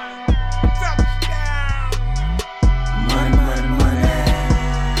 Touchdown. Money.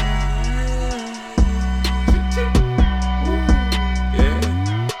 Yeah.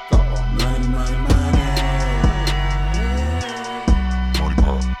 Go on. Money. Money Pop.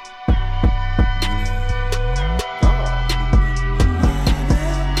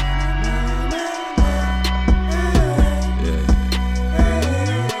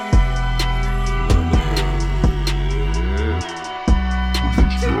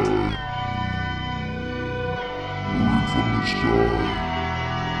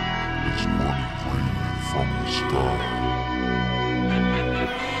 It's money raining from the sky.